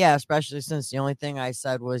though. Yeah, especially since the only thing I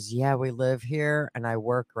said was, yeah, we live here and I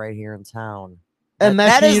work right here in town. And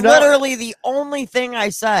that is literally the only thing I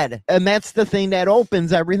said. And that's the thing that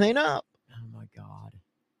opens everything up. Oh my God.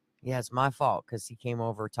 Yeah, it's my fault because he came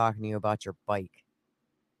over talking to you about your bike.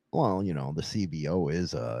 Well, the CBO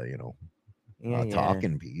is a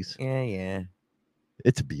talking piece. Yeah.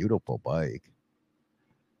 It's a beautiful bike.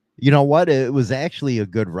 You know what? It was actually a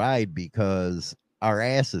good ride because our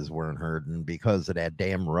asses weren't hurting because of that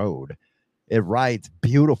damn road. It rides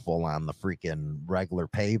beautiful on the freaking regular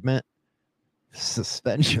pavement.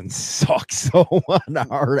 Suspension sucks so on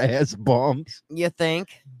hard ass bumps. You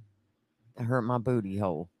think? It hurt my booty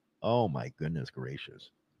hole. Oh my goodness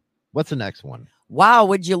gracious. What's the next one? Wow,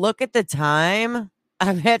 would you look at the time?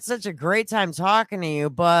 I've had such a great time talking to you,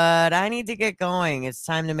 but I need to get going. It's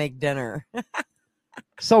time to make dinner.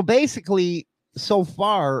 So basically, so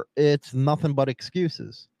far, it's nothing but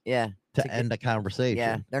excuses. Yeah. To end a conversation.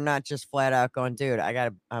 Yeah. They're not just flat out going, dude, I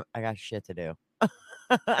got shit to do.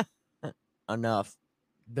 Enough.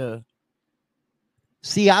 Duh.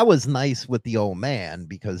 See, I was nice with the old man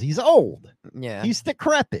because he's old. Yeah. He's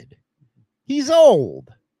decrepit. He's old.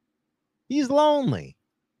 He's lonely.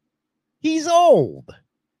 He's old.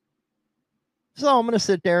 So I'm going to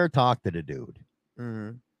sit there and talk to the dude.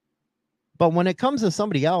 Mm-hmm. But when it comes to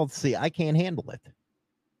somebody else, see, I can't handle it.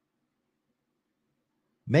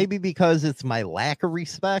 Maybe because it's my lack of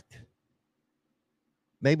respect.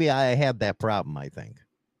 Maybe I have that problem, I think.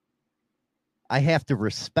 I have to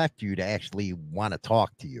respect you to actually want to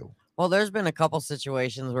talk to you. Well, there's been a couple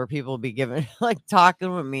situations where people be giving,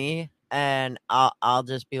 talking with me, and I'll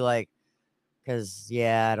just be like, because,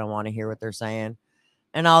 I don't want to hear what they're saying.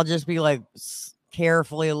 And I'll just be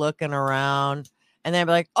carefully looking around, and they'll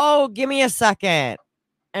be like, oh, give me a second.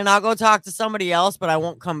 And I'll go talk to somebody else, but I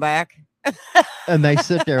won't come back. And they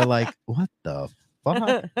sit there like, what the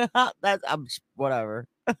fuck? Whatever.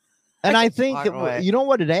 And I think, you know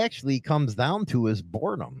what it actually comes down to is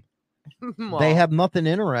boredom. Well, they have nothing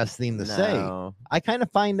interesting to say. No. I kind of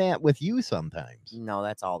find that with you sometimes. No,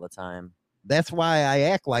 that's all the time. That's why I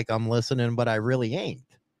act like I'm listening, but I really ain't.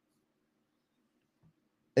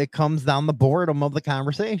 It comes down the boredom of the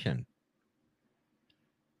conversation.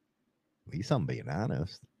 At least I'm being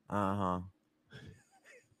honest. Uh-huh.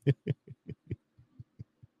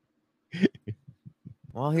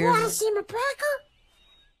 Well, here's... You want to see my cracker?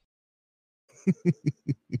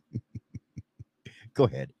 Go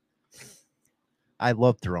ahead. I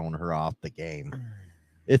love throwing her off the game.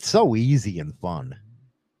 It's so easy and fun.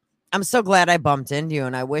 I'm so glad I bumped into you,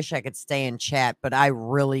 and I wish I could stay and chat, but I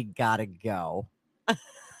really gotta go.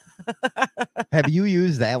 Have you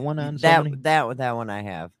used that one on that somebody? That one I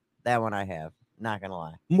have. That one I have. Not gonna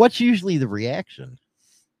lie. What's usually the reaction?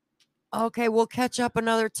 Okay, we'll catch up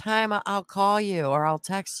another time. I'll call you or I'll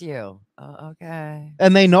text you. Okay.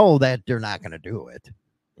 And they know that they're not going to do it.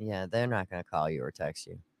 Yeah, they're not going to call you or text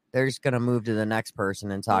you. They're just going to move to the next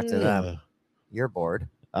person and talk to them. You're bored.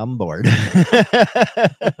 I'm bored.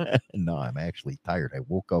 No, I'm actually tired. I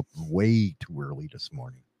woke up way too early this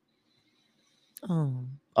morning. Oh.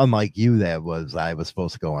 Unlike you, I was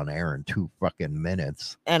supposed to go on air in 2 fucking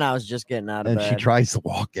minutes. And I was just getting out of And bed. she tries to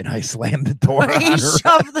walk and I slammed the door on He her.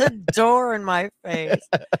 shoved the door in my face.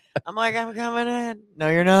 I'm like, I'm coming in. No,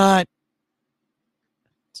 you're not.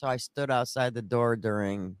 So I stood outside the door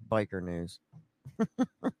during biker news.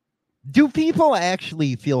 Do people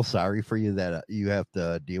actually feel sorry for you that you have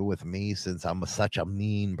to deal with me since I'm such a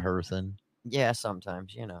mean person? Yeah,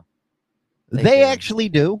 sometimes, you know. They do. actually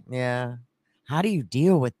do. Yeah. How do you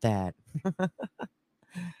deal with that?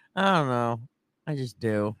 I don't know. I just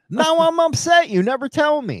do. Now I'm upset. You never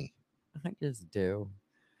tell me. I just do.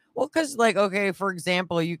 Well, because, like, okay, for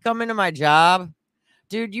example, you come into my job,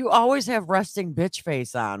 dude, you always have resting bitch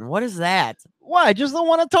face on. What is that? Why? I just don't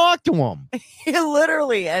want to talk to him.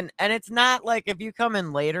 Literally. And it's not like if you come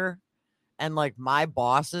in later and, like, my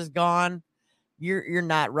boss is gone, you're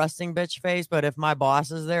not resting bitch face. But if my boss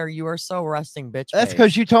is there, you are so resting bitch That's face.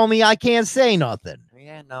 because you told me I can't say nothing.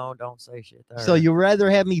 Yeah, no, don't say shit. to So her. you rather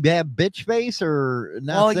have me have bitch face or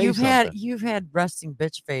not? Well, say something? you've had resting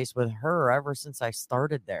bitch face with her ever since I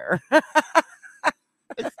started there.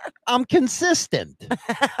 I'm consistent.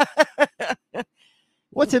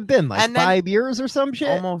 What's it been, like And then- 5 years or some shit?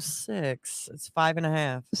 Almost 6. It's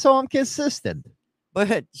 5.5. So I'm consistent.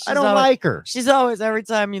 But I don't like her. She's always, every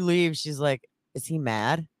time you leave, she's like, "Is he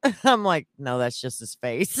mad?" I'm like, "No, that's just his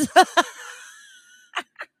face."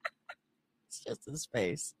 It's just his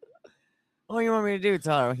face. What do you want me to do?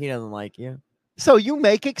 Tell her he doesn't like you? So you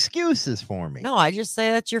make excuses for me. No, I just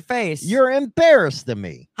say that's your face. You're embarrassed to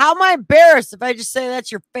me. How am I embarrassed if I just say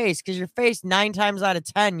that's your face? Because your face, 9 times out of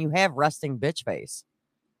 10, you have resting bitch face.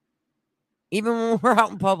 Even when we're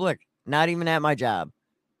out in public, not even at my job.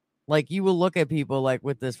 Like, you will look at people like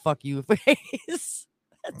with this fuck you face.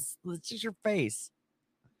 That's just your face.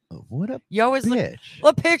 What a You always look. bitch.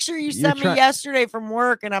 What picture you You're sent me try- yesterday from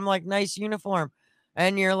work, and I'm like, nice uniform.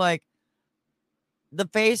 And you're like, the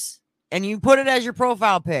face, and you put it as your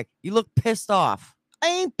profile pic. You look pissed off. I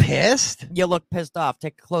ain't pissed. You look pissed off.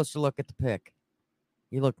 Take a closer look at the pic.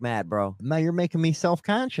 You look mad, bro. Now you're making me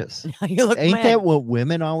self-conscious. You look Ain't mad. that what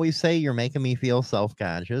women always say? You're making me feel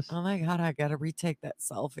self-conscious. Oh my God, I gotta retake that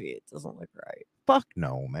selfie. It doesn't look right. Fuck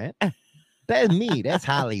no, man. That's me. That's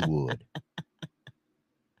Hollywood.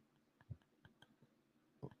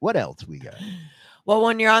 What else we got? Well,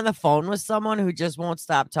 when you're on the phone with someone who just won't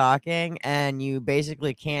stop talking and you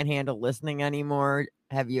basically can't handle listening anymore,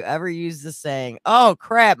 have you ever used the saying, "Oh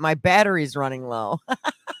crap, my battery's running low"?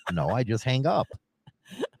 No, I just hang up.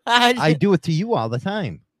 I I do it to you all the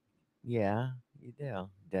time. Yeah, you do,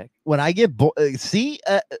 dick. When I get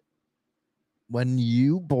when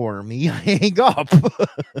you bore me, I hang up.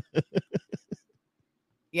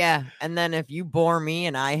 Yeah, and then if you bore me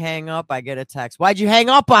and I hang up, I get a text. Why'd you hang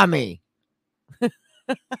up on me?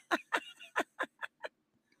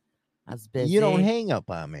 I was busy. You don't hang up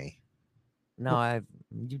on me No, I've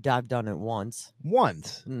done it once,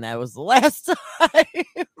 once. and that was the last time.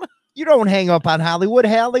 You don't hang up on Hollywood.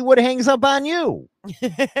 Hollywood hangs up on you.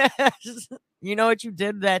 You know what you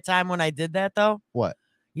did that time when I did that, though? What?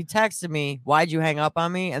 You texted me, "Why'd you hang up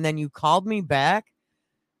on me?" And then you called me back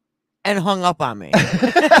and hung up on me.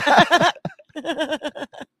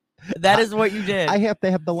 That is what you did. I have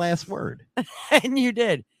to have the last word. And you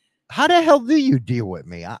did. How the hell do you deal with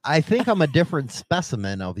me? I think I'm a different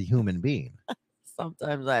specimen of a human being.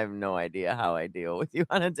 Sometimes I have no idea how I deal with you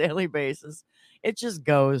on a daily basis. It just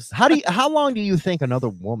goes. How long do you think another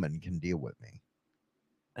woman can deal with me?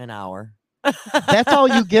 An hour. That's all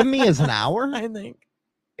you give me is an hour? I think.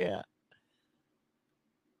 Yeah.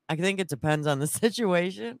 I think it depends on the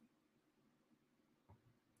situation.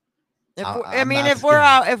 I'm If not we're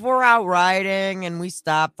scared. if we're out riding and we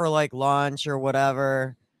stop for like lunch or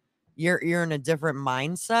whatever, you're in a different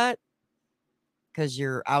mindset because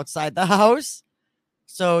you're outside the house.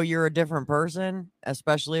 So you're a different person,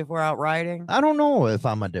 especially if we're out riding. I don't know if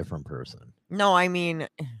I'm a different person. No, I mean,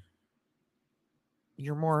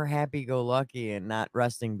 you're more happy-go-lucky and not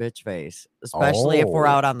resting bitch face, especially if we're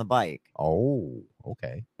Oh. out on the bike. Oh,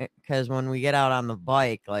 okay. Because when we get out on the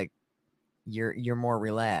bike, like you're more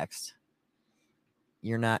relaxed.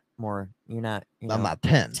 You're not, you I'm know, not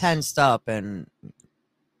tense. tensed up, and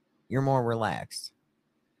you're more relaxed.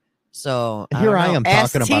 So Here I am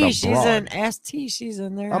Ask talking about a T, broad. Ask T, she's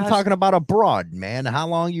in there. I'm talking about a broad, man. How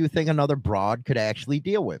long you think another broad could actually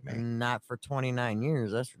deal with me? Not for 29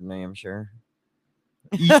 years. That's for damn sure.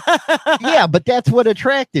 Yeah, but that's what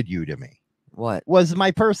attracted you to me. What was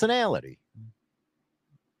my personality?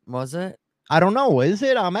 was it? I don't know. Is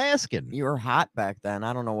it? I'm asking. You were hot back then.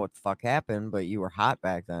 I don't know what the fuck happened, but you were hot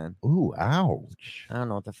back then. Ooh, ouch. I don't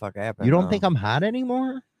know what the fuck happened. You don't think I'm hot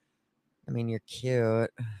anymore? I mean, you're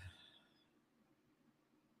cute. I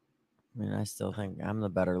mean, I still think I'm the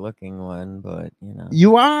better looking one, but you know.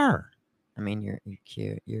 You are. I mean, you're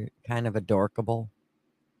cute. You're kind of adorkable.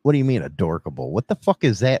 What do you mean adorkable? What the fuck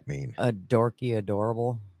does that mean? Dorky,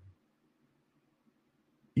 adorable.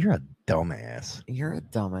 You're a dumbass. You're a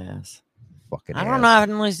dumbass. Fucking I don't know.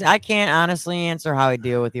 I can't honestly answer how I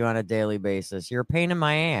deal with you on a daily basis. You're a pain in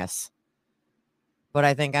my ass. But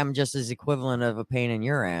I think I'm just as equivalent of a pain in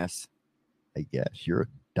your ass. I guess you're a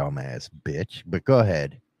dumbass bitch. But go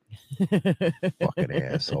ahead. Fucking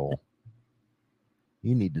asshole.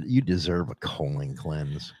 You deserve a colon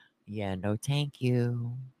cleanse. Yeah, no thank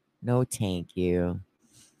you. No thank you.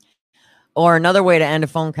 Or another way to end a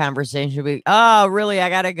phone conversation would be, oh, really? I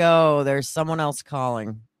gotta go. There's someone else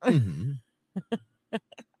calling. Mm-hmm.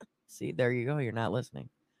 See, there you go. You're not listening.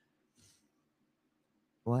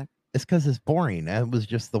 What? It's because it's boring. That was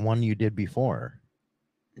just the one you did before.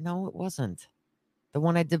 No, it wasn't. The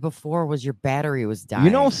one I did before was your battery was dying.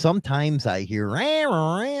 You know, sometimes I hear, that's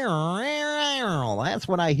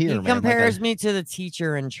what I hear. He compares me to the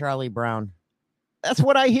teacher in Charlie Brown. That's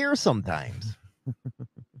what I hear sometimes.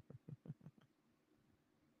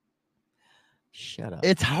 Shut up.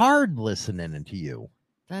 It's hard listening to you.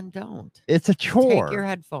 Then don't. It's a chore. Take your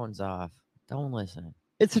headphones off. Don't listen.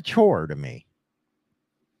 It's a chore to me.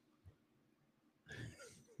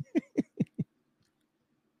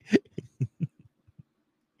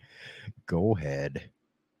 Go ahead.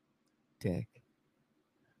 Dick.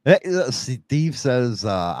 Steve says,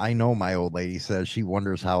 I know my old lady says she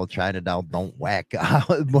wonders how China Doll don't whack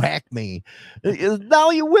me.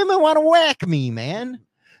 Now you women want to whack me, man.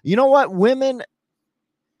 You know what? Women,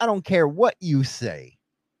 I don't care what you say.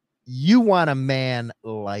 You want a man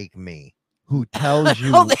like me who tells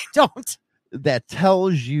you no, they don't. That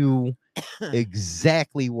tells you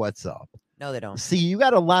exactly what's up. No, they don't. See, you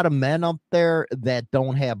got a lot of men up there that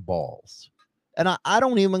don't have balls. And I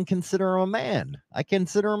don't even consider him a man. I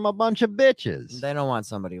consider him a bunch of bitches. They don't want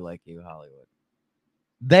somebody like you, Hollywood.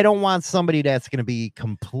 They don't want somebody that's going to be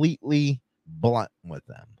completely blunt with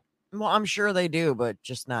them. Well, I'm sure they do, but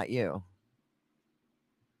just not you.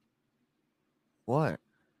 What?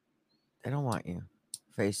 They don't want you.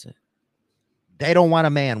 Face it. They don't want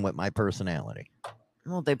a man with my personality.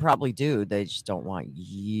 Well, they probably do. They just don't want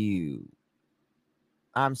you.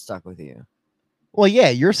 I'm stuck with you. Well, yeah,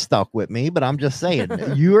 you're stuck with me, but I'm just saying,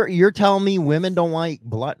 you're telling me women don't like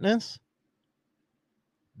bluntness?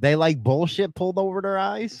 They like bullshit pulled over their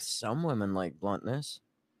eyes? Some women like bluntness.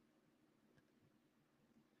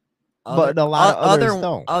 But a lot of others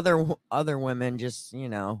don't. Other women just,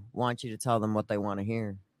 want you to tell them what they want to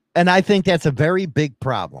hear. And I think that's a very big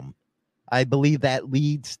problem. I believe that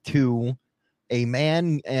leads to a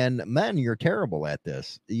man, and men, you're terrible at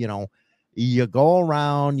this. You go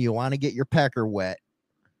around, you want to get your pecker wet,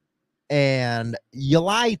 and you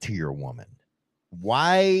lie to your woman.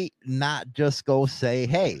 Why not just go say,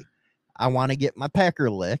 hey, I want to get my pecker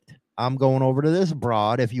licked. I'm going over to this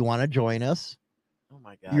broad. If you want to join us, oh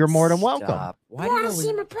my God, you're more than welcome. Why do you want to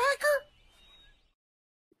see my pecker?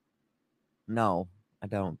 No, I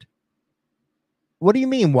don't. What do you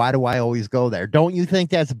mean? Why do I always go there? Don't you think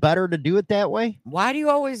that's better to do it that way? Why do you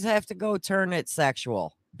always have to go turn it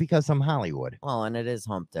sexual? Because I'm Hollywood. Well, and it is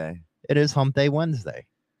hump day. It is hump day Wednesday.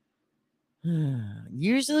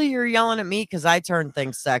 Usually you're yelling at me because I turn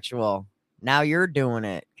things sexual. Now you're doing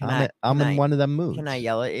it. I'm in one of them moods. Can I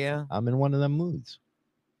yell at you? I'm in one of them moods.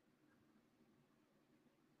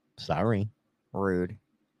 Sorry. Rude.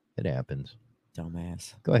 It happens.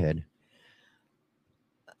 Dumbass. Go ahead.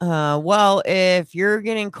 Well, if you're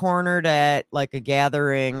getting cornered at like a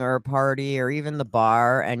gathering or a party or even the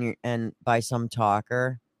bar and by some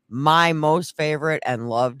talker, my most favorite and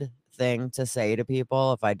loved thing to say to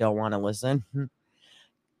people if I don't want to listen,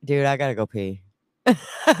 dude, I gotta go pee. You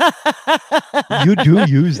do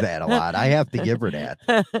use that a lot. I have to give her that.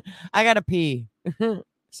 I gotta pee.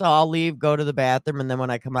 So I'll leave, go to the bathroom, and then when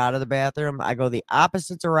I come out of the bathroom, I go the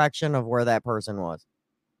opposite direction of where that person was.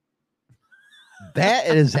 That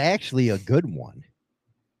is actually a good one.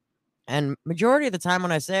 And majority of the time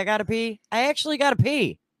when I say I gotta pee, I actually gotta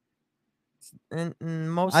pee. And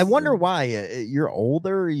most. I wonder why. You're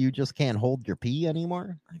older, you just can't hold your pee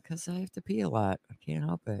anymore. Because I have to pee a lot. I can't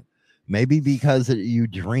help it. Maybe because you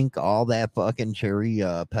drink all that fucking cherry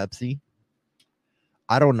Pepsi.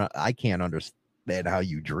 I don't know. I can't understand how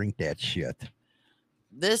you drink that shit.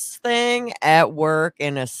 This thing at work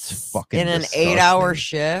in an fucking 8-hour disgusting.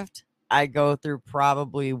 shift, I go through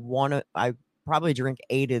probably I probably drink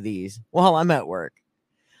 8 of these while I'm at work.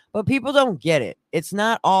 But people don't get it. It's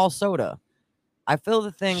not all soda. I feel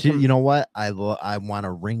the thing. You know what? I want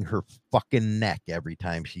to wring her fucking neck every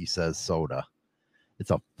time she says soda.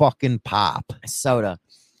 It's a fucking pop. Soda.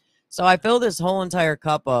 So I fill this whole entire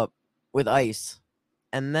cup up with ice,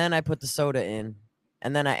 and then I put the soda in,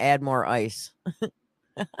 and then I add more ice.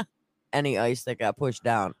 Any ice that got pushed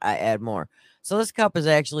down, I add more. So this cup is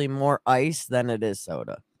actually more ice than it is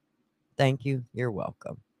soda. Thank you. You're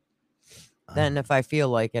welcome. Then if I feel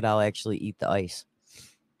like it, I'll actually eat the ice.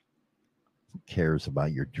 Who cares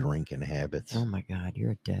about your drinking habits? Oh my God,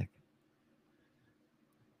 you're a dick.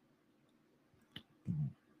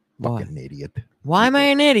 Fucking idiot. Why am I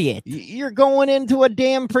an idiot? You're going into a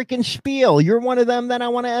damn freaking spiel. You're one of them that I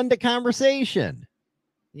want to end the conversation.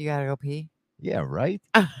 You gotta go pee? Yeah, right?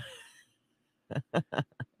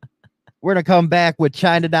 We're going to come back with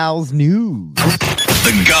China Doll's news.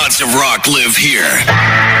 The gods of rock live here.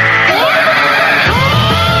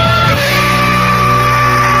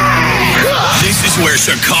 This is where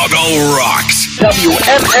Chicago rocks.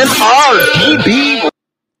 WMMR-DB.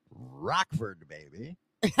 Rockford, baby.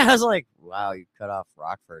 I was like, wow, you cut off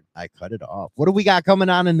Rockford. I cut it off. What do we got coming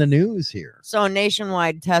on in the news here? So a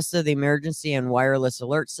nationwide test of the emergency and wireless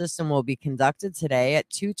alert system will be conducted today at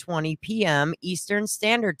 2:20 p.m. Eastern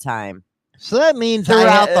Standard Time. So that means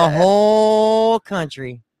Throughout the whole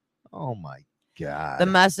country. Oh, my God. The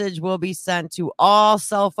message will be sent to all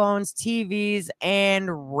cell phones, TVs,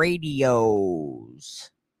 and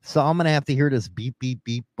radios. So I'm going to have to hear this beep, beep,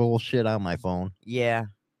 beep bullshit on my phone. Yeah.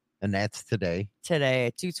 And that's today. Today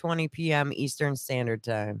at 2:20 p.m. Eastern Standard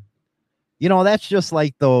Time. You know, that's just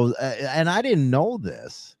like those. And I didn't know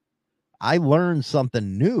this. I learned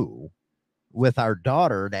something new with our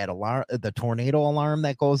daughter, that alarm, the tornado alarm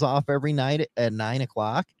that goes off every night at 9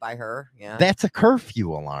 o'clock. By her, yeah. That's a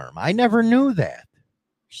curfew alarm. I never knew that.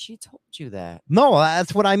 She told you that. No,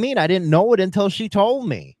 that's what I mean. I didn't know it until she told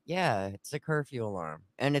me. Yeah, it's a curfew alarm.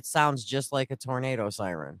 And it sounds just like a tornado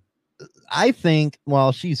siren. I think,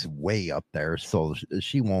 well, she's way up there, so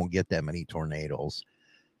she won't get that many tornadoes.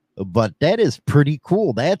 But that is pretty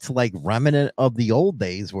cool. That's like remnant of the old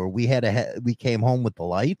days where we we came home with the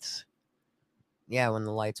lights. Yeah, when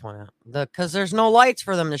the lights went out. Because there's no lights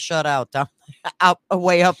for them to shut out down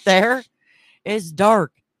way up there. It's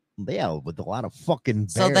dark. Yeah, with a lot of fucking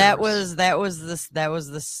bears. So that was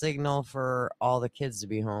the signal for all the kids to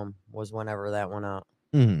be home, was whenever that went out.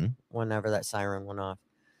 Mm-hmm. Whenever that siren went off.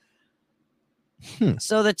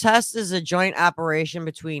 So the test is a joint operation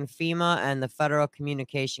between FEMA and the Federal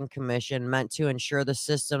Communication Commission, meant to ensure the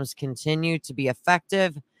systems continue to be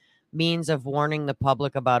effective means of warning the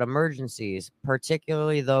public about emergencies,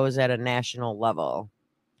 particularly those at a national level.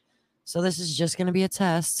 So this is just going to be a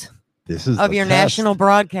test. This is of your national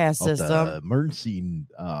broadcast system. The emergency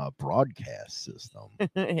broadcast system.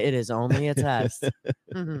 It is only a test.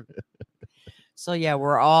 So yeah,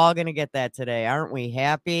 we're all going to get that today. Aren't we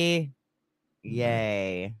happy?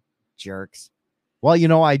 Yay, jerks. Well, you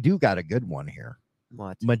know, I do got a good one here.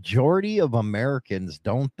 What? Majority of Americans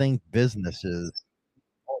don't think businesses.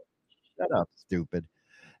 Oh, shut up, stupid.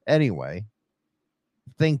 Anyway,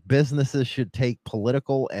 think businesses should take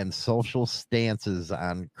political and social stances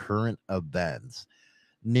on current events.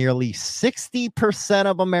 Nearly 60%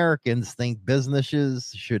 of Americans think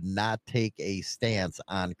businesses should not take a stance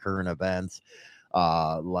on current events.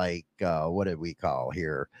 What did we call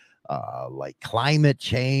here? Like climate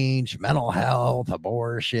change, mental health,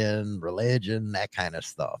 abortion, religion, that kind of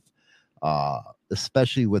stuff.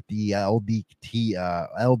 Especially with the LGBTQ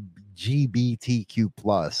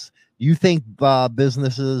plus. You think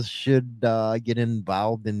businesses should get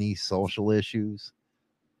involved in these social issues?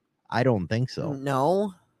 I don't think so.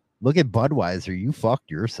 No. Look at Budweiser. You fucked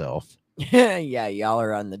yourself. Yeah, y'all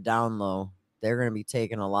are on the down low. They're going to be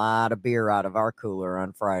taking a lot of beer out of our cooler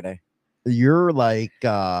on Friday. You're like,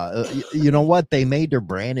 you know what? They made their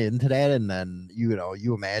brand into that. And then,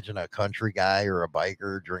 you imagine a country guy or a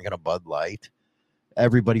biker drinking a Bud Light.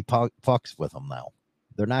 Everybody fucks with them now.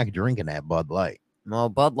 They're not drinking that Bud Light. Well,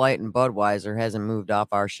 Bud Light and Budweiser hasn't moved off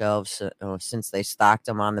our shelves since they stocked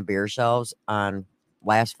them on the beer shelves on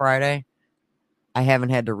last Friday. I haven't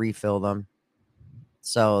had to refill them.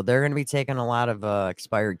 So they're going to be taking a lot of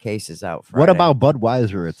expired cases out Friday. What about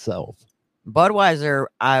Budweiser itself? Budweiser,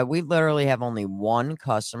 we literally have only one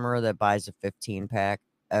customer that buys a 15-pack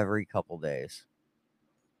every couple days.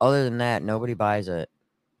 Other than that, nobody buys it.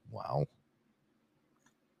 Wow.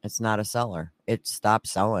 It's not a seller. It stopped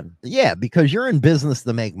selling. Yeah, because you're in business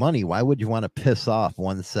to make money. Why would you want to piss off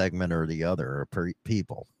one segment or the other or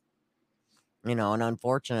people? And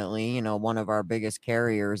unfortunately, one of our biggest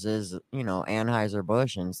carriers is,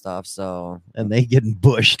 Anheuser-Busch and stuff. So, and they getting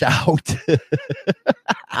bushed out.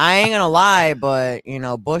 I ain't gonna lie, but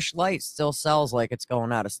Busch Light still sells like it's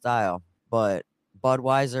going out of style. But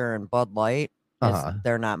Budweiser and Bud Light,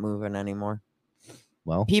 they're not moving anymore.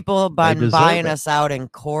 Well, people have been buying us out in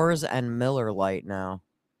Coors and Miller Lite now.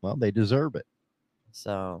 Well, they deserve it.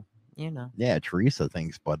 So, Yeah, Teresa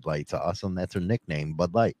thinks Bud Light's awesome. That's her nickname,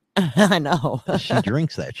 Bud Light. I know. She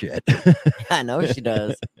drinks that shit. I know she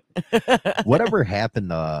does. Whatever happened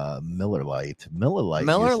to Miller Lite? Miller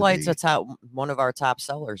Lite's one of our top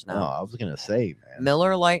sellers now. Oh, I was gonna say, man.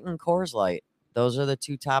 Miller Lite and Coors Light. Those are the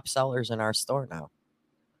two top sellers in our store now.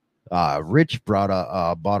 Rich bought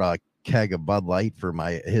a keg of Bud Light for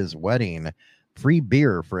his wedding. Free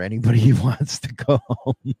beer for anybody who wants to come.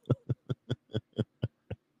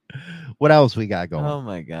 What else we got going? Oh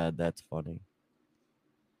my God, that's funny.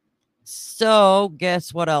 So,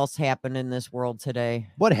 guess what else happened in this world today?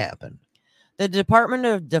 What happened? The Department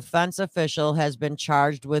of Defense official has been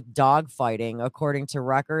charged with dogfighting, according to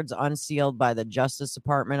records unsealed by the Justice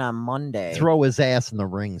Department on Monday. Throw his ass in the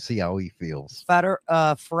ring, see how he feels.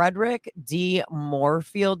 Frederick D.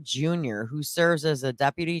 Moorfield Jr., who serves as the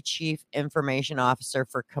Deputy Chief Information Officer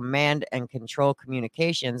for Command and Control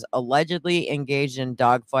Communications, allegedly engaged in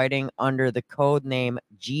dogfighting under the code name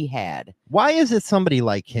Jihad. Why is it somebody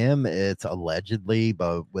like him? It's allegedly,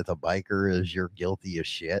 but with a biker, is you're guilty as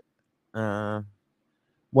shit.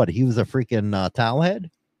 What, he was a freaking towelhead?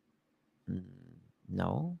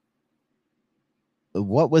 No.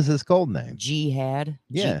 What was his code name? Jihad.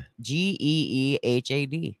 Yeah.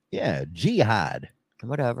 Geehad. Yeah, Jihad.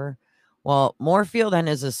 Whatever. Well, Moorfield and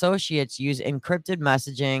his associates use encrypted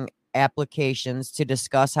messaging applications to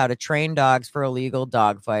discuss how to train dogs for illegal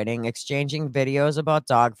dogfighting, exchanging videos about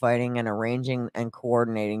dogfighting, and arranging and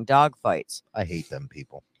coordinating dogfights. I hate them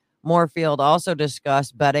people. Moorfield also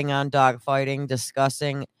discussed betting on dogfighting,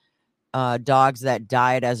 discussing dogs that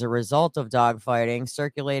died as a result of dogfighting,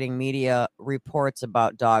 circulating media reports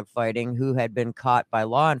about dogfighting who had been caught by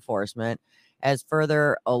law enforcement, as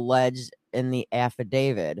further alleged in the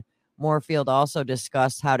affidavit. Moorfield also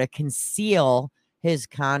discussed how to conceal his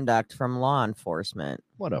conduct from law enforcement.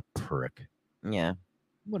 What a prick. Yeah.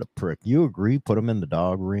 What a prick. You agree? Put them in the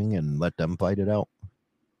dog ring and let them fight it out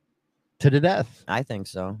to the death. I think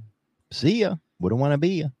so. See ya. Wouldn't want to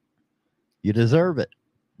be ya. You deserve it.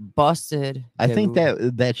 Busted. I think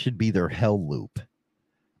that should be their hell loop.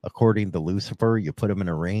 According to Lucifer, you put them in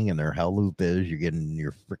a ring and their hell loop is you're getting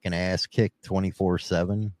your freaking ass kicked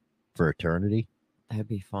 24/7 for eternity. That'd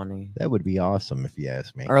be funny. That would be awesome if you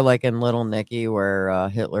ask me. Or like in Little Nicky where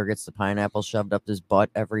Hitler gets the pineapple shoved up his butt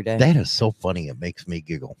every day. That is so funny. It makes me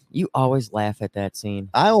giggle. You always laugh at that scene.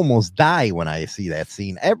 I almost die when I see that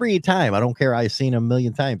scene. Every time. I don't care. I've seen it a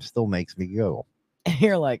million times. Still makes me giggle.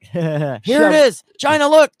 You're like, here it is. China,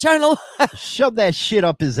 look. China, look. Shove that shit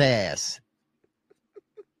up his ass.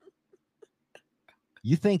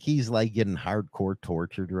 You think he's like getting hardcore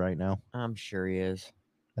tortured right now? I'm sure he is.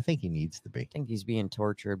 I think he needs to be. I think he's being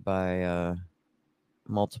tortured by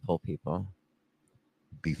multiple people.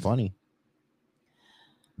 Be funny.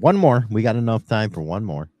 One more. We got enough time for one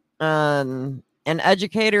more. An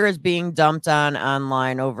educator is being dumped on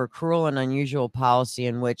online over cruel and unusual policy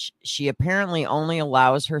in which she apparently only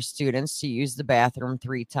allows her students to use the bathroom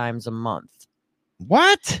 3 times a month.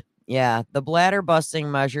 What? Yeah, the bladder busting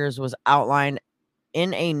measures was outlined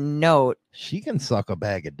in a note. She can suck a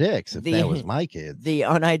bag of dicks if that was my kids. The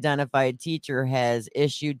unidentified teacher has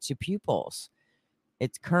issued to pupils.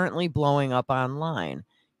 It's currently blowing up online.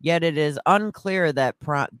 Yet it is unclear that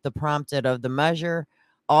the prompted of the measure,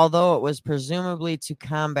 although it was presumably to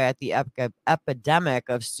combat the epidemic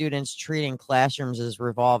of students treating classrooms as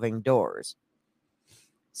revolving doors.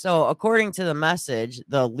 So according to the message,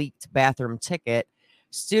 the leaked bathroom ticket,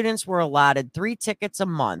 students were allotted 3 tickets a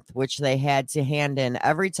month, which they had to hand in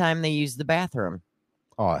every time they used the bathroom.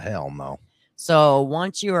 Oh, hell no. So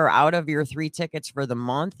once you are out of your 3 tickets for the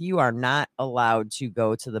month, you are not allowed to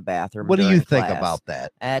go to the bathroom. What do you think class. about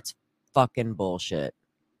that? That's fucking bullshit.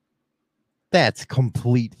 That's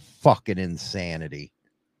complete fucking insanity.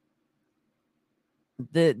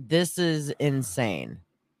 This is insane.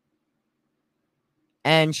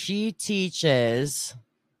 And she teaches,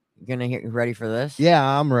 Ready for this?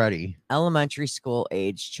 Yeah, I'm ready. Elementary school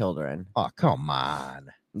age children. Oh, come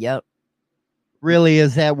on. Yep. Really,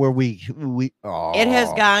 is that where we It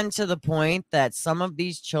has gotten to the point that some of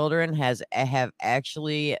these children have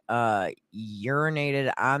actually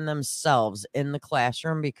urinated on themselves in the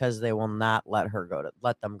classroom because they will not let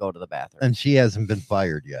them go to the bathroom. And she hasn't been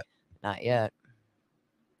fired yet. Not yet.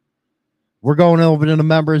 We're going over to the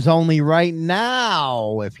members only right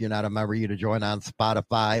now. If you're not a member, you to join on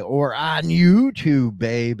Spotify or on YouTube,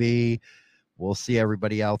 baby. We'll see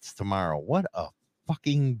everybody else tomorrow. What a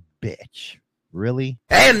fucking bitch. Really?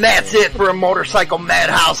 And that's it for a Motorcycle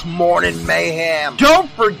Madhouse Morning Mayhem. Don't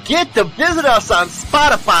forget to visit us on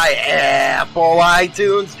Spotify, Apple,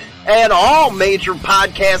 iTunes, and all major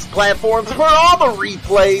podcast platforms for all the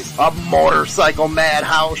replays of Motorcycle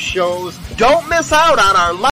Madhouse shows. Don't miss out on our